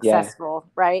be yeah, successful,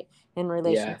 right? In yeah,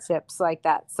 relationships like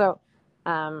that. So,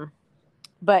 um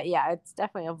but yeah, it's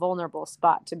definitely a vulnerable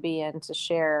spot to be in to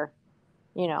share,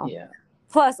 you know. yeah,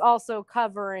 Plus also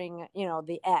covering,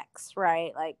 the ex,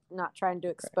 right? Like not trying to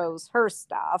right. expose her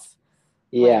stuff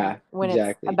when Yeah, it's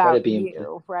exactly. Try to about be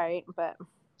you, right? But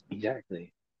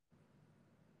exactly.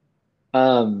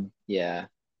 Yeah.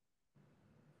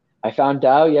 I found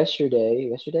out yesterday.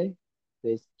 Yesterday?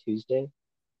 Today's Tuesday.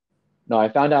 No, I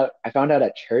found out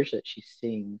at church that she's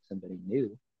seeing somebody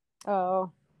new.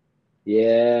 oh.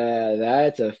 Yeah,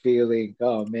 that's a feeling.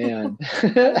 Oh man.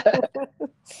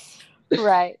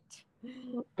 Right.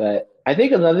 But I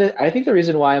think the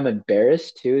reason why I'm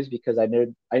embarrassed too is because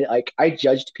I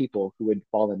judged people who would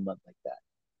fall in love like that.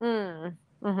 Mm.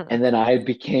 Hmm. And then I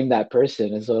became that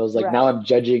person. And so I was like, now Right. I'm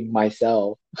judging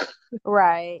myself,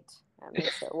 Right. That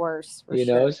makes it worse for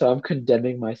sure. So I'm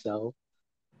condemning myself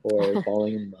for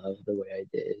falling in love the way I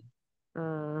did.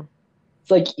 Mm. It's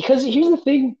like, because here's the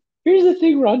thing,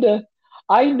 Rhonda.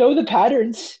 I know the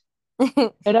patterns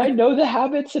and I know the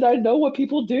habits and I know what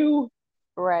people do.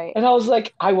 Right. And I was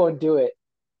like, I won't do it.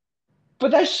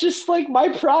 But that's just like my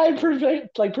pride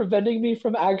preventing me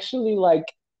from actually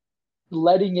like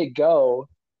letting it go.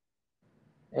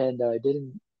 And I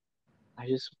didn't, I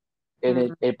just, and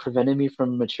Mm. it prevented me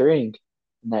from maturing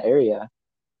in that area.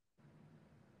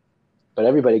 But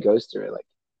everybody goes through it. Like,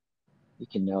 you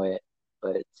can know it,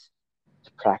 but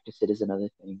to practice it is another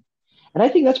thing. And I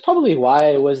think that's probably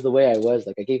why I was the way I was.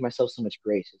 Like, I gave myself so much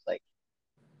grace. It's like,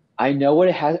 I know what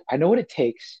it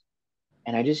takes,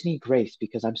 and I just need grace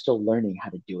because I'm still learning how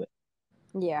to do it,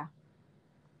 Yeah.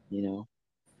 you know?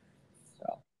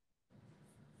 So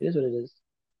it is what it is.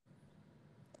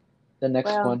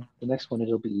 Well, The next one,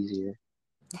 it'll be easier.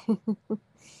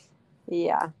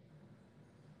 yeah.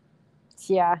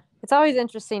 Yeah. It's always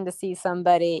interesting to see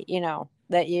somebody,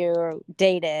 that you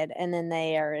dated and then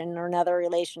they are in another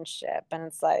relationship and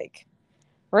it's like,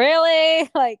 really?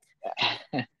 Like,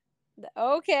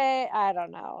 okay, I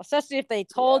don't know. Especially if they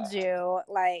told Yeah, you,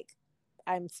 like,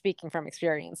 I'm speaking from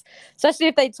experience. Especially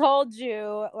if they told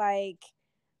you, like,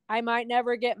 I might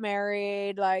never get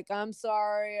married. Like, I'm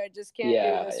sorry, I just can't do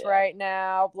yeah, this yeah, right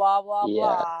now. Blah blah yeah,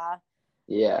 blah.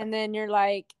 yeah. And then you're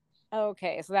like,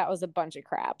 okay, so that was a bunch of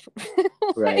crap.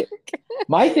 Right. Like,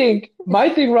 My thing,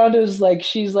 Rhonda, is like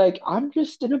she's like, I'm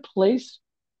just in a place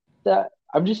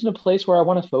where I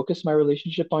want to focus my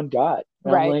relationship on God.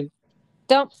 And I'm right. like,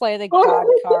 Don't play the God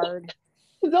oh, card.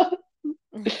 no.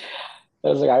 I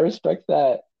was like, I respect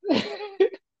that.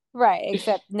 Right.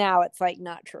 Except now it's like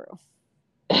not true.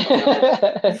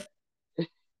 Yeah,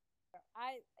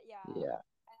 Yeah.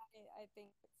 I think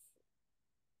it's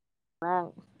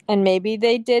wrong. And maybe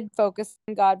they did focus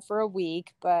on God for a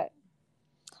week, but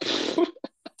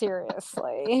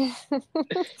seriously.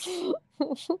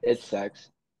 It sucks.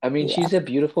 I mean, Yeah. she's a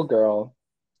beautiful girl,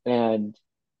 and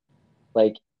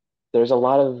like, there's a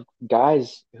lot of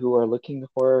guys who are looking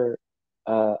for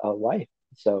a wife.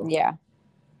 So, Yeah.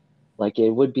 like, it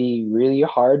would be really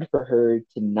hard for her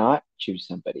to not choose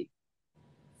somebody.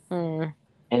 Mm,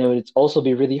 And it would also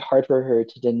be really hard for her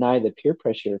to deny the peer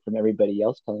pressure from everybody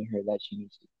else telling her that she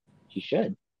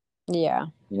should, yeah.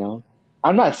 you know?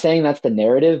 I'm not saying that's the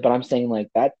narrative, but I'm saying like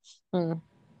Mm,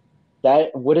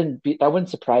 that wouldn't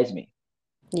surprise me,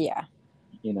 yeah.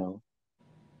 you know?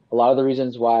 A lot of the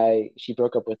reasons why she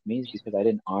broke up with me is because I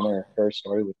didn't honor her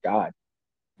story with God,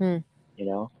 Mm, you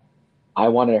know? I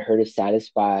wanted her to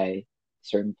satisfy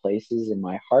certain places in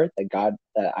my heart that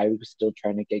I was still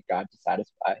trying to get God to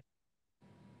satisfy.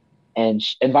 And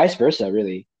vice versa,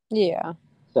 really. yeah.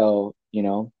 So,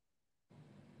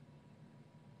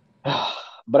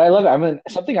 but I love it.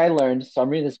 Something I learned. So I'm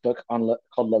reading this book called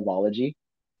Loveology.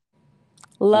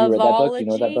 Have you read that book? Do you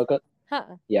know what that Loveology? book? Huh.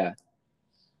 Yeah.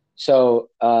 So,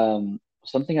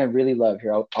 something I really love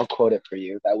here, I'll quote it for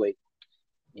you. That way,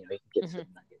 you can get Mm-hmm. some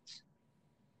nuggets.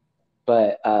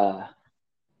 But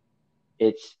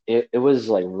it was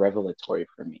like revelatory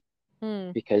for me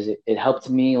Mm. because it helped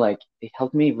me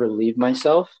relieve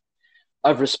myself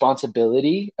of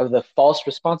responsibility, of the false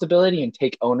responsibility, and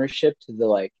take ownership to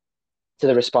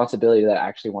the responsibility that I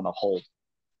actually want to hold.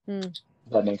 Mm.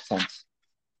 If that makes sense.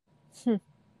 Hmm.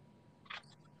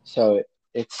 So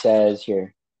it says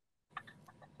here,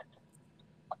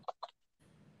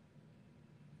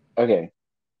 okay,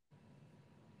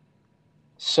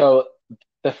 so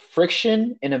the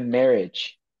friction in a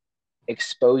marriage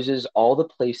exposes all the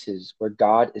places where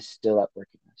God is still at work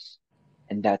in us.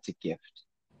 And that's a gift.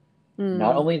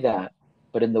 Not Mm. only that,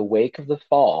 but in the wake of the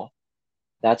fall,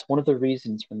 that's one of the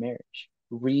reasons for marriage.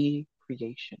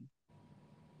 Recreation.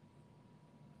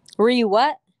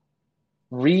 What?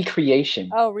 Recreation.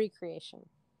 Oh, recreation.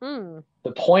 Mm.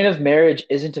 The point of marriage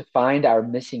isn't to find our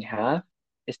missing half,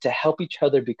 it's to help each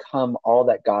other become all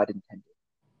that God intended,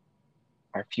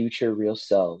 our future real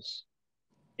selves.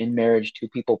 In marriage, two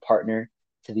people partner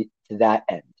to that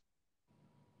end.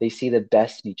 They see the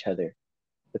best in each other,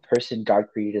 the person God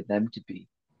created them to be,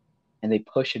 and they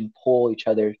push and pull each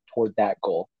other toward that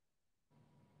goal.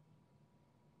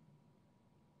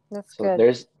 That's So good.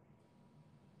 there's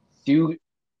do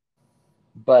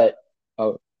but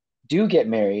oh do get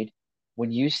married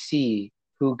when you see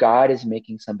who God is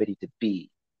making somebody to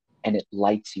be and it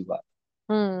lights you up.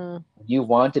 Mm. You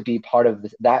want to be part of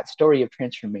that story of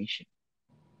transformation,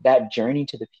 that journey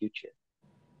to the future.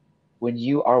 When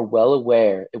you are well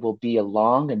aware it will be a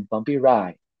long and bumpy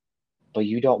ride, but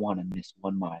you don't want to miss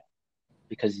 1 mile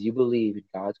because you believe in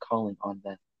God's calling on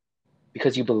them.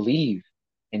 Because you believe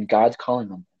in God's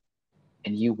calling on them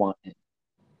and you want it.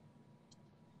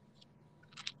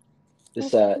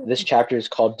 This chapter is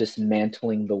called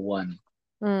Dismantling the One.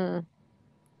 Mm.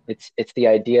 It's the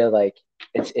idea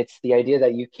it's the idea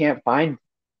that you can't find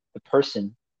the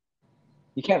person.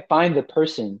 You can't find the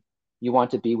person you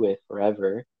want to be with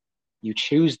forever. You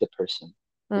choose the person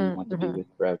that you Mm. want to be Mm-hmm. with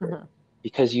forever Mm-hmm.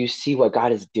 because you see what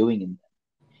God is doing in them.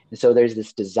 And so there's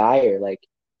this desire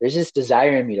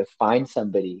in me to find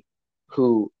somebody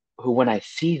who when I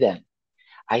see them,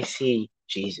 I see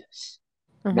Jesus.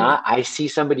 Mm-hmm. Not I see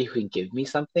somebody who can give me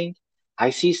something. I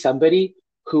see somebody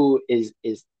who is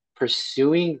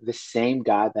pursuing the same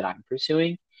God that I'm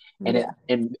pursuing, and Yeah.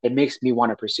 it makes me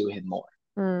want to pursue him more.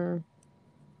 Mm.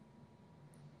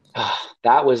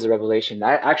 That was the revelation.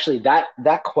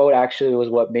 That quote actually was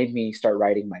what made me start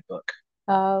writing my book,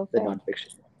 Oh, the okay.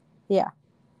 nonfiction one. Yeah.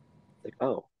 Like,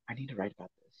 oh, I need to write about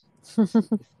this. This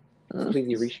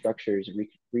completely restructures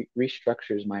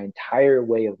my entire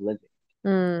way of living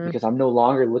Mm. because I'm no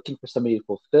longer looking for somebody to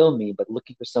fulfill me, but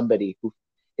looking for somebody who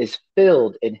is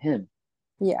filled in him.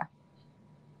 Yeah.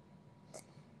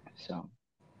 So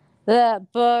The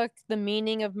book, The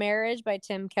Meaning of Marriage by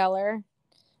Tim Keller.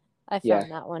 I yeah,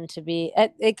 found that one to be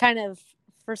it kind of,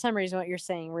 for some reason, what you're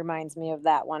saying reminds me of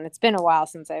that one. It's been a while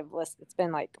since I've listened. It's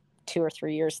been like 2 or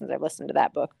 3 years since I've listened to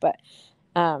that book, but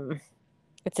um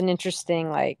it's an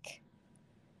interesting like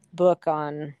book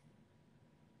on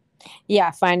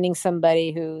finding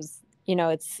somebody who's,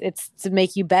 it's to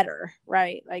make you better,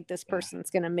 right? Like this yeah, person's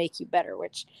going to make you better,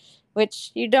 which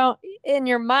you don't, in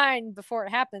your mind before it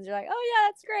happens, you're like, oh yeah,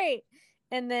 that's great.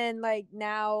 And then like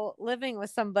now living with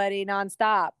somebody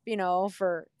nonstop,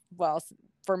 for, well,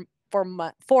 for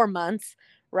 4 months,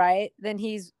 right? Then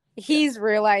yeah. he's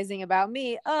realizing about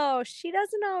me, oh, she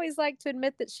doesn't always like to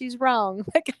admit that she's wrong.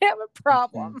 Like I have a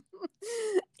problem. Mhm.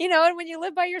 And when you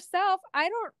live by yourself, I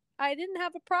didn't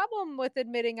have a problem with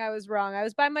admitting I was wrong. I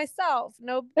was by myself.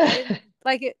 No, I didn't,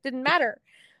 like, it didn't matter.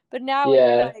 But now when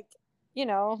you're Yeah. like,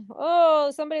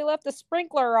 oh, somebody left the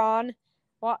sprinkler on.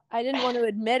 Well, I didn't want to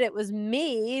admit it was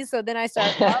me. So then I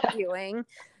start arguing.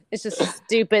 It's just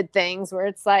stupid things where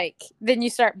it's like, then you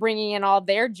start bringing in all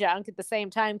their junk at the same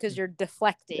time because you're Yeah.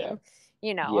 deflecting,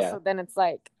 Yeah. So then it's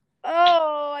like,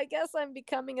 oh, I guess I'm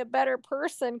becoming a better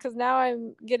person because now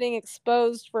I'm getting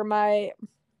exposed for my,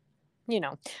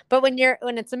 but when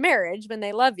it's a marriage, when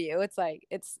they love you, it's like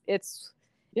it's in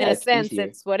Yeah, a it's sense easier.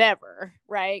 it's whatever,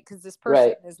 right? Because this person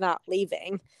Right. is not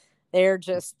leaving. They're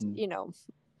just Mhm.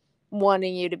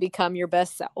 wanting you to become your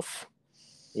best self.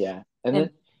 Yeah. And And then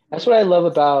that's what I love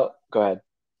about go ahead.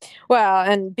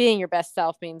 and being your best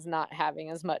self means not having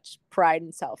as much pride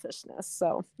and selfishness,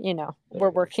 so we're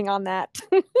Literally. working on that.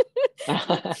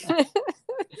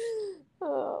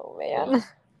 Oh Yeah. man.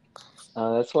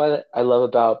 That's what I love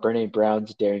about Brene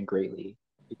Brown's Daring Greatly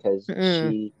because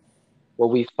Mm. what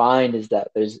we find is that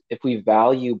if we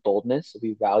value boldness, if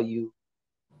we value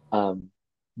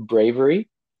bravery,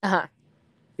 Uh-huh.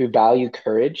 if we value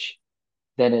courage,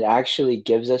 then it actually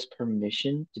gives us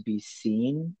permission to be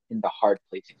seen in the hard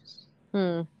places.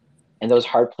 Hmm. And those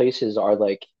hard places are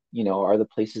like, are the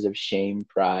places of shame,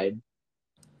 pride.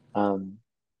 Um,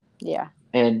 Yeah.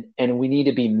 and we need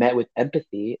to be met with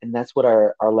empathy, and that's what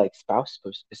our like spouse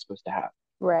is supposed to have.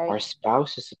 Right. Our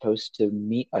spouse is supposed to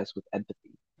meet us with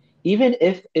empathy. Even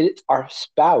if it's our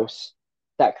spouse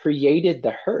that created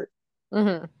the hurt,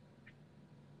 Mm-hmm.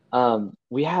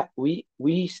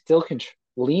 we still can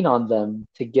lean on them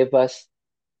to give us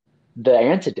the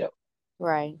antidote.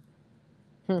 Right.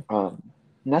 Hmm.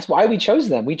 And that's why we chose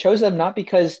them. We chose them not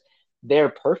because they're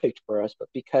perfect for us, but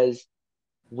because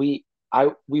we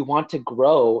we want to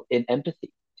grow in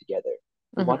empathy together.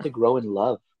 We want Mm-hmm. to grow in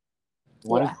love. We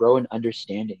want to Yeah. grow in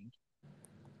understanding.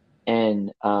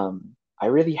 And I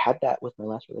really had that with my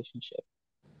last relationship,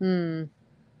 Hmm.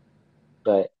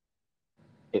 but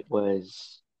it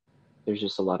was there's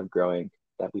just a lot of growing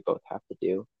that we both have to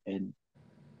do. And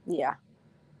Yeah.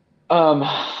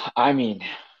 I mean,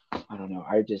 I don't know.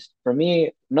 For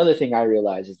me, another thing I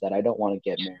realize is that I don't want to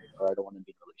get married or I don't want to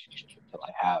be in a relationship until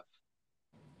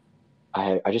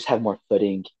I just have more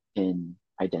footing in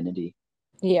identity.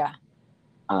 Yeah.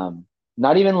 Um,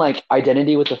 Not even like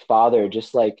identity with the father,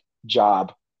 just like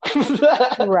job.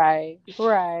 Right.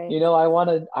 Right. I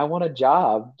want a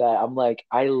job that I'm like,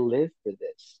 I live for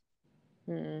this.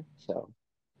 Hmm. So,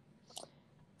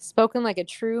 Spoken like a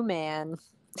true man.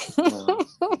 oh,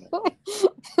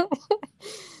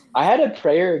 I had a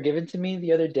prayer given to me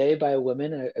the other day by a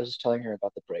woman. I was telling her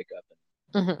about the breakup.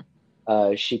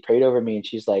 Mm-hmm. She prayed over me and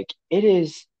she's like, it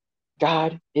is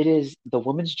God, it is the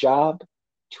woman's job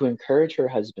to encourage her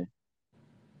husband,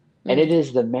 and it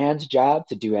is the man's job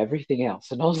to do everything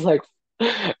else. And I was like,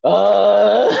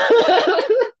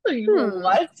 Hmm.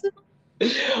 what?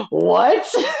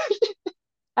 What?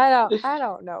 I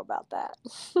don't know about that.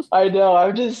 I know.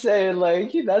 I'm just saying,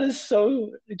 like, that is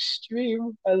so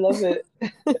extreme. I love it.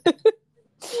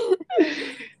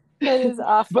 It is But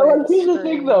awfully like, here's the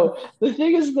thing, extreme. though. The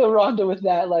thing is, the Rhonda with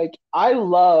that, like, I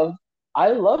love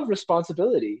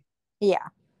responsibility. Yeah.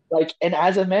 Like, and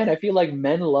as a man, I feel like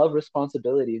men love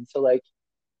responsibility, and so like,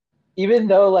 even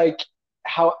though like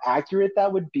how accurate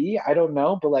that would be, I don't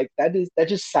know, but like that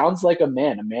just sounds like a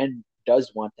man. A man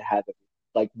does want to have it,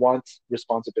 like wants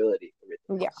responsibility,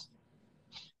 everything Yeah. else,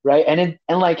 right?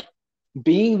 And like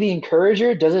being the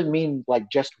encourager doesn't mean like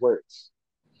just words.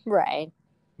 Right.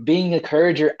 Being a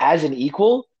encourager as an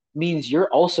equal means you're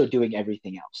also doing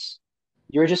everything else.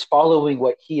 You're just following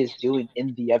what he is doing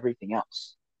in the everything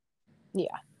else.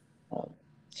 Yeah. Um,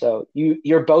 so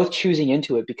you're both choosing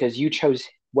into it because you chose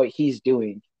what he's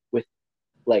doing with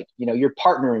like you're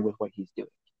partnering with what he's doing,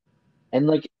 and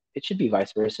like it should be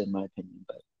vice versa in my opinion.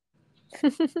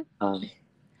 But yeah,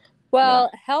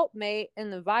 Well, helpmate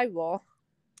in the Bible,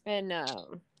 and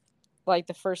like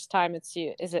the first time it's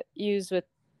used, is it used with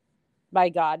by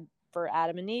God for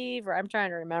Adam and Eve, or I'm trying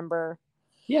to remember.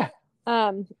 yeah,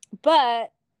 Um,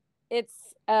 but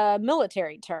it's a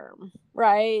military term,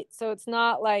 right? So it's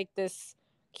not like this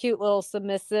cute little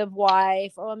submissive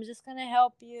wife. Oh, I'm just gonna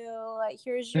help you. Like,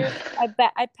 here's your,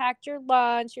 I packed your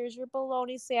lunch. Here's your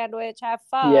bologna sandwich. Have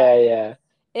yeah, fun. yeah,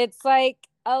 It's like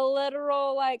a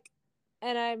literal like,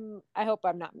 and I hope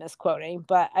I'm not misquoting,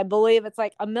 but I believe it's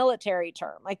like a military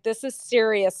term. Like, this is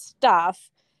serious stuff,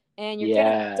 and you're gonna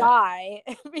yeah, die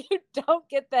if you don't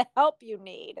get the help you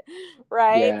need,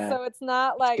 right? yeah. So it's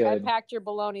not It's like I good, packed your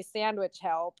bologna sandwich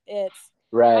help. It's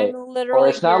I'm right? Or literally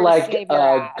it's not here to like save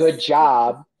your good ass.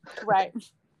 job. Right.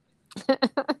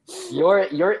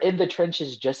 You're in the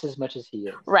trenches just as much as he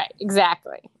is. Right,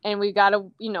 exactly. And we got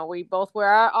to, we both wear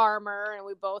our armor and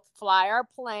we both fly our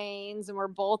planes and we're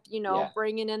both, Yeah.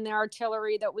 bringing in the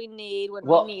artillery that we need when we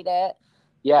Well, need it.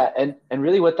 yeah, and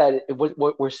really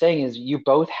what we're saying is you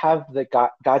both have the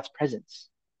God's presence.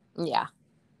 Yeah.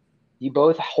 You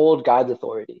both hold God's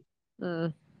authority.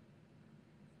 Mm,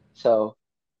 So,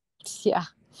 yeah.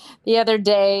 The other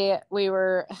day we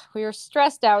were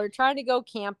stressed out. We were trying to go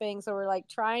camping, so we're like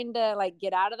trying to like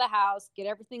get out of the house, get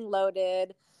everything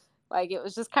loaded. Like, it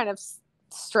was just kind of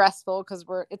stressful because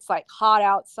it's like hot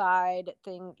outside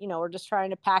thing, we're just trying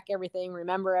to pack everything,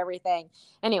 remember everything.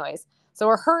 Anyways, so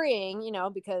we're hurrying,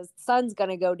 because the sun's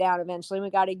going to go down eventually. We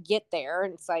got to get there,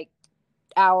 and it's like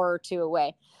hour or two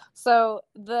away. So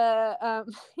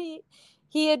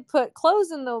he had put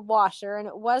clothes in the washer and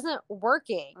it wasn't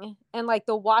working, and like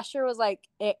the washer was like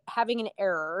having an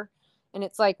error, and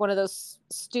it's like one of those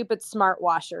stupid smart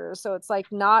washers, so it's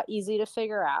like not easy to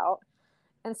figure out.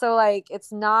 And so like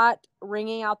it's not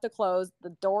wringing out the clothes. The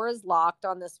door is locked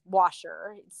on this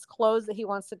washer. It's clothes that he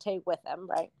wants to take with him,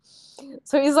 right?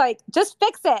 So he's like, just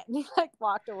fix it. And he like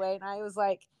walked away. And I was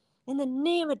like, in the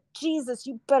name of Jesus,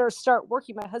 you better start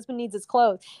working. My husband needs his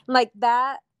clothes. And like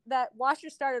that washer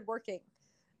started working.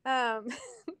 Um,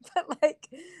 but like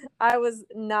I was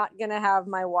not gonna have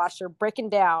my washer breaking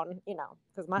down, you know,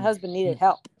 because my husband needed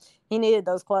help. He needed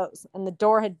those clothes, and the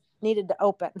door had needed to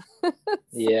open.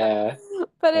 So, Yeah,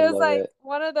 but I it was love like it.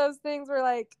 one of those things where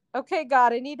like, okay,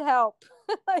 God, I need help.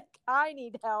 Like I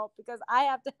need help because I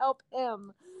have to help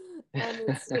him. And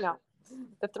it's, you know,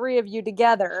 the three of you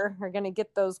together are gonna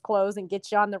get those clothes and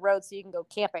get you on the road so you can go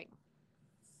camping.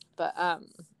 But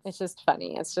it's just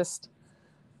funny. It's just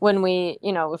when we,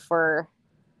 you know, if we're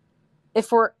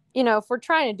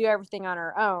trying to do everything on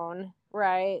our own,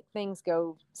 right, things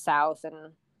go south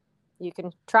and you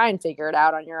can try and figure it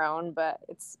out on your own, but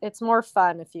it's more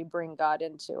fun if you bring God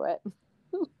into it.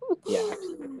 Yeah,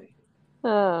 absolutely.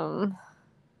 um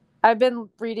I've been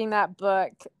reading that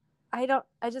book. I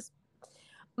just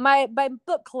my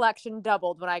book collection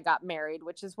doubled when I got married,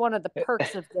 which is one of the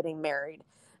perks of getting married,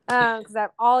 because I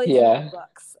have all these new Yeah,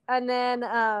 books. And then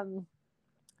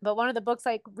but one of the books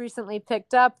I recently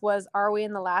picked up was Are We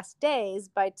in the Last Days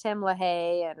by Tim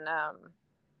LaHaye and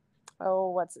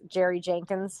what's Jerry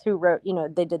Jenkins, who wrote, you know,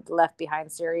 they did the Left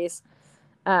Behind series.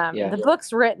 yeah, The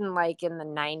book's written like in the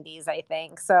 90s, I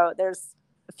think. So there's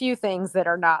a few things that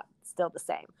are not still the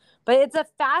same. But it's a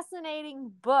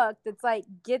fascinating book that's like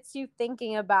gets you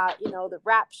thinking about, you know, the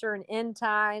rapture and end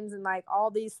times and like all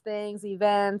these things,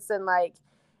 events, and like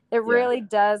it yeah. really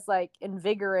does like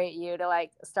invigorate you to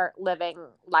like start living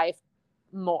life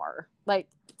more. Like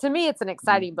to me it's an Mhm.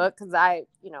 exciting book because I,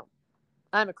 you know,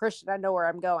 I'm a Christian. I know where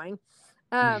I'm going.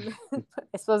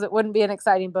 I suppose it wouldn't be an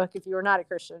exciting book if you were not a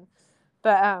Christian.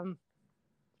 But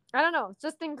I don't know. It's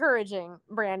just encouraging,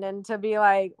 Brandon, to be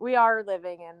like, we are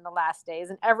living in the last days,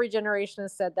 and every generation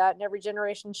has said that, and every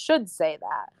generation should say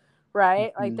that,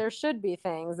 right? Like Mhm, there should be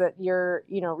things that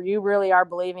you know, you really are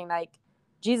believing like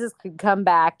Jesus could come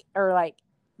back, or like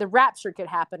the rapture could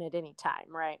happen at any time,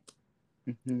 right?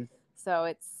 mhm. So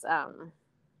it's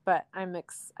but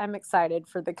I'm excited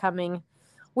for the coming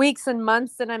weeks and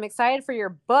months, and I'm excited for your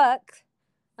book.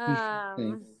 Thanks.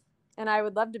 Um and I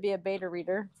would love to be a beta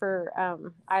reader for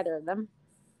either of them.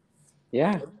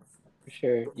 Yeah, for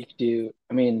sure. You could do.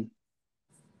 I mean,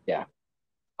 yeah,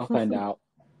 I'll find out.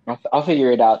 I'll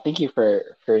figure it out. Thank you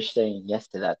for saying yes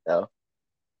to that, though.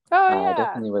 Oh I yeah.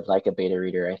 definitely would like a beta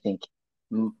reader. I think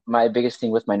my biggest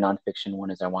thing with my nonfiction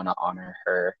one is I want to honor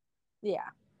her Yeah.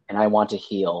 and I want to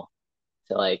heal.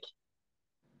 So like,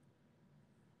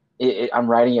 I'm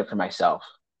writing it for myself,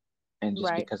 and just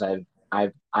Right. because I've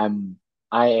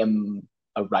I am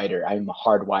a writer. I'm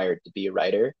hardwired to be a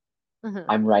writer. Hmm.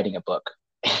 I'm writing a book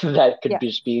that could Yeah.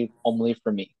 just be only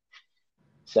for me.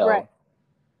 Right.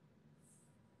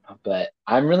 So, but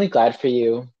I'm really glad for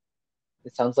you.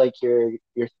 It sounds like you're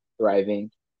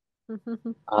thriving.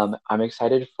 I'm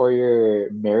excited for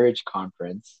your marriage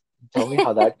conference. Tell me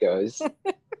how that goes.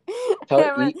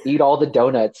 Yeah, Eat all the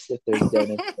donuts if there's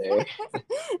donuts there.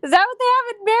 is that what they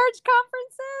have in marriage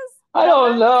conferences? I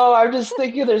don't Donuts? know. I'm just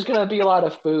thinking there's gonna be a lot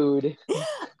of food.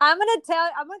 I'm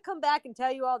gonna come back and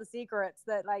tell you all the secrets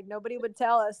that like nobody would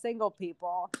tell us single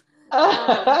people.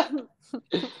 Yeah,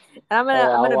 And I'm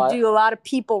I'll gonna watch. do a lot of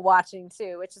people watching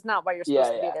too, which is not why you're Yeah,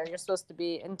 supposed to be yeah. there. You're supposed to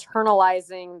be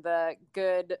internalizing the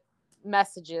good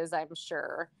messages, I'm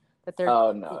sure, that they're,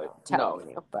 Oh you no, know, no. telling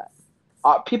you.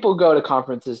 But People go to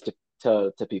conferences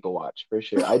to people watch for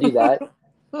sure. I do that.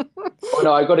 Or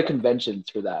no, I go to conventions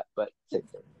for that. But same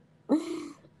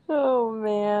thing. oh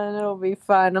man, it'll be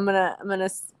fun. I'm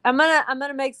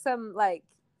gonna make some like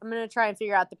I'm gonna try and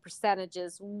figure out the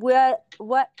percentages. What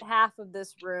half of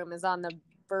this room is on the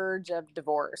verge of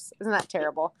divorce? Isn't that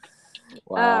terrible? Um,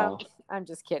 Wow. I'm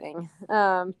just kidding.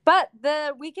 But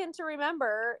the Weekend to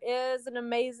Remember is an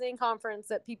amazing conference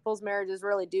that people's marriages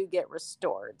really do get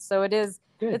restored. So Good.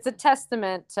 it's a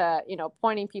testament to, you know,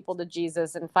 pointing people to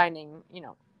Jesus and finding, you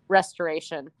know,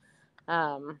 restoration.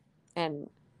 And,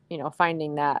 you know,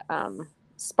 finding that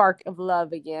spark of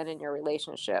love again in your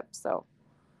relationship. So,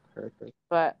 Perfect.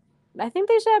 but I think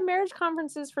they should have marriage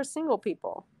conferences for single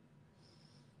people.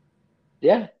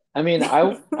 Yeah. I mean, I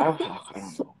don't know.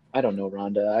 I don't know,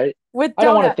 Rhonda. With I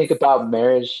don't want to think donuts. about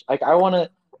marriage. Like I want to.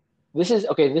 This is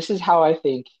okay. This is how I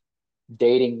think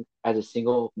dating as a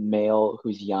single male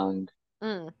who's young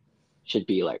Mm, should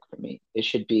be like for me. It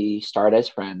should be start as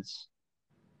friends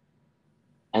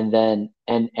and then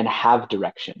and have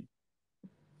direction.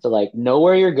 So like know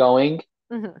where you're going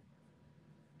hmm.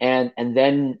 and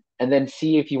and then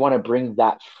see if you want to bring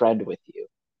that friend with you.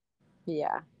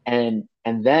 Yeah. And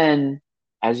then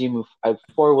as you move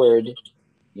forward,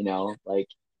 like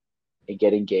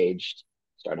get engaged,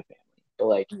 start a family. But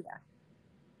like Yeah.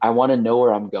 I want to know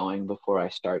where I'm going before I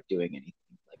start doing anything.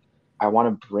 Like I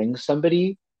want to bring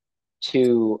somebody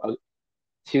to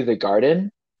to the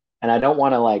garden, and I don't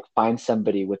want to like find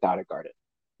somebody without a garden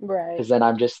Right. because then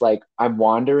I'm just like I'm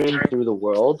wandering through the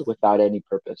world without any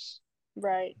purpose,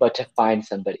 Right. but to find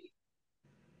somebody,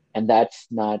 and that's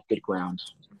not good ground.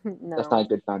 That's No. not a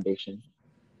good foundation.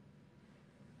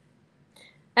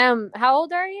 How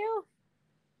old are you?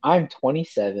 I'm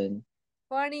 27.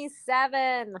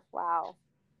 27. Wow.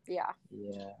 Yeah.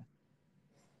 Yeah,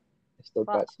 I still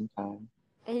Well, got some time.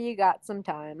 you got some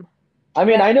time. I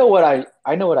mean, But I know what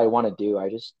I want to do. I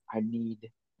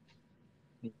need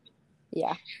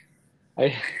yeah.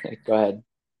 I go ahead.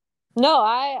 No,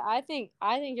 I think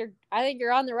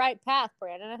you're on the right path,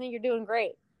 Brandon. I think you're doing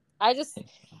great. I just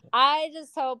I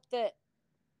just hope that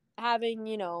having,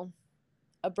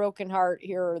 a broken heart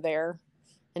here or there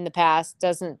in the past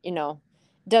doesn't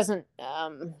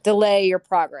delay your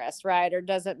progress, right? Or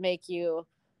doesn't make you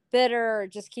bitter, or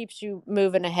just keeps you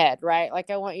moving ahead, right? Like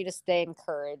I want you to stay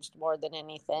encouraged more than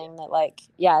anything, that like,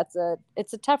 yeah,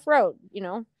 it's a tough road,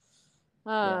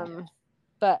 Yeah,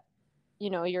 but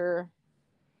you're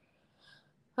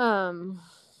um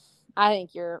I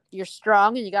think you're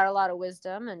strong, and you got a lot of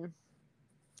wisdom,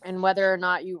 and whether or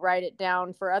not you write it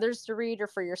down for others to read or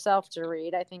for yourself to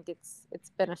read, I think it's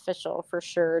beneficial for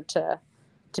sure to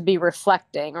be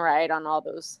reflecting, right, on all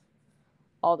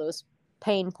those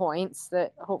pain points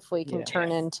that hopefully can yeah,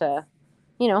 turn into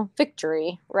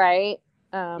victory, right,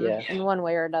 yeah. in one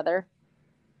way or another.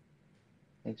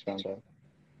 Thanks, Rhonda.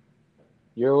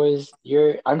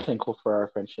 You're. I'm thankful for our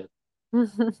friendship. Our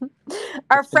It's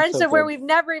been so friendship where good. we've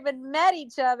never even met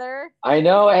each other. I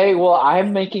know. Hey, well,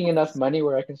 I'm making enough money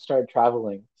where I can start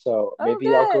traveling. So Oh, maybe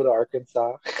I'll go to good.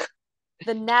 Arkansas.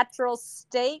 The natural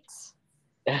state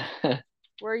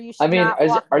where you I should mean, not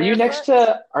walk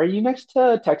barefoot. are you next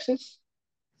to Texas?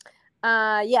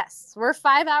 Yes, we're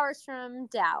 5 hours from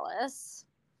Dallas.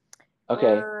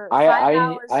 Okay. We're five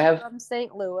hours from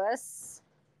St. Louis.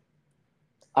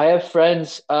 I have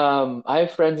friends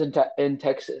in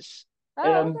Texas, and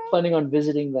Oh, I'm okay. planning on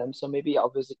visiting them, so maybe I'll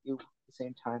visit you at the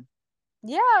same time.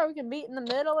 Yeah, we can meet in the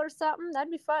middle or something. That'd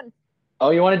be fun. Oh,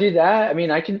 you want to do that? I mean,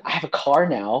 I have a car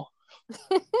now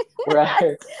where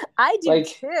I do like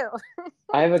too.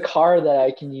 I have a car that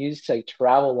I can use to like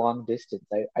travel long distance.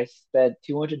 I spent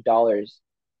 $200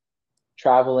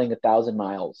 traveling 1,000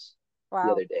 miles the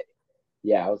Wow. other day.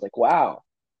 Yeah, I was like, wow,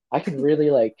 I can really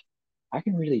like I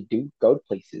can really do go to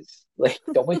places. Like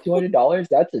only $200,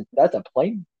 that's a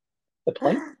plane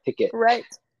ticket Right.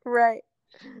 Right.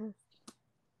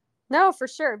 No, for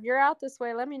sure. If you're out this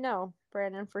way, let me know,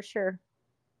 Brandon, for sure.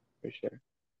 for sure.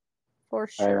 For All right,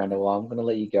 sure. Rhonda, well, I'm gonna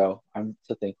let you go. I'm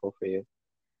so thankful for you.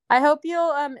 I hope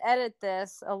you'll edit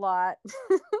this a lot.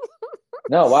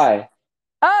 No, why?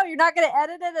 Oh, you're not gonna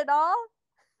edit it at all?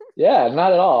 Yeah,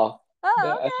 not at all.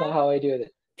 Oh, That's not how okay. I do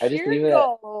it. I just Pure leave it.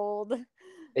 gold.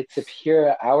 It's a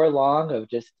pure hour long of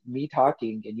just me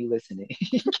talking and you listening.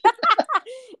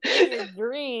 In your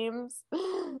dreams.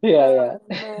 Yeah, Oh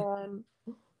yeah. man.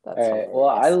 All That's right. Well,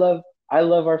 hilarious. I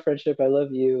love our friendship. I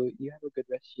love you. You have a good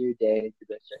rest of your day.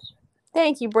 Good rest of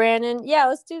Thank you, Brandon. Yeah,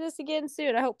 let's do this again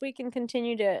soon. I hope we can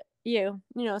continue to your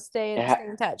stay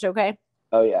in touch, okay?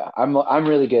 Oh yeah, I'm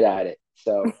really good at it.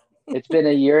 So it's been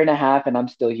a year and a half and I'm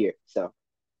still here. So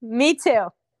Me too.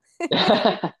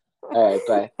 all right,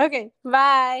 bye. Okay,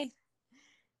 bye.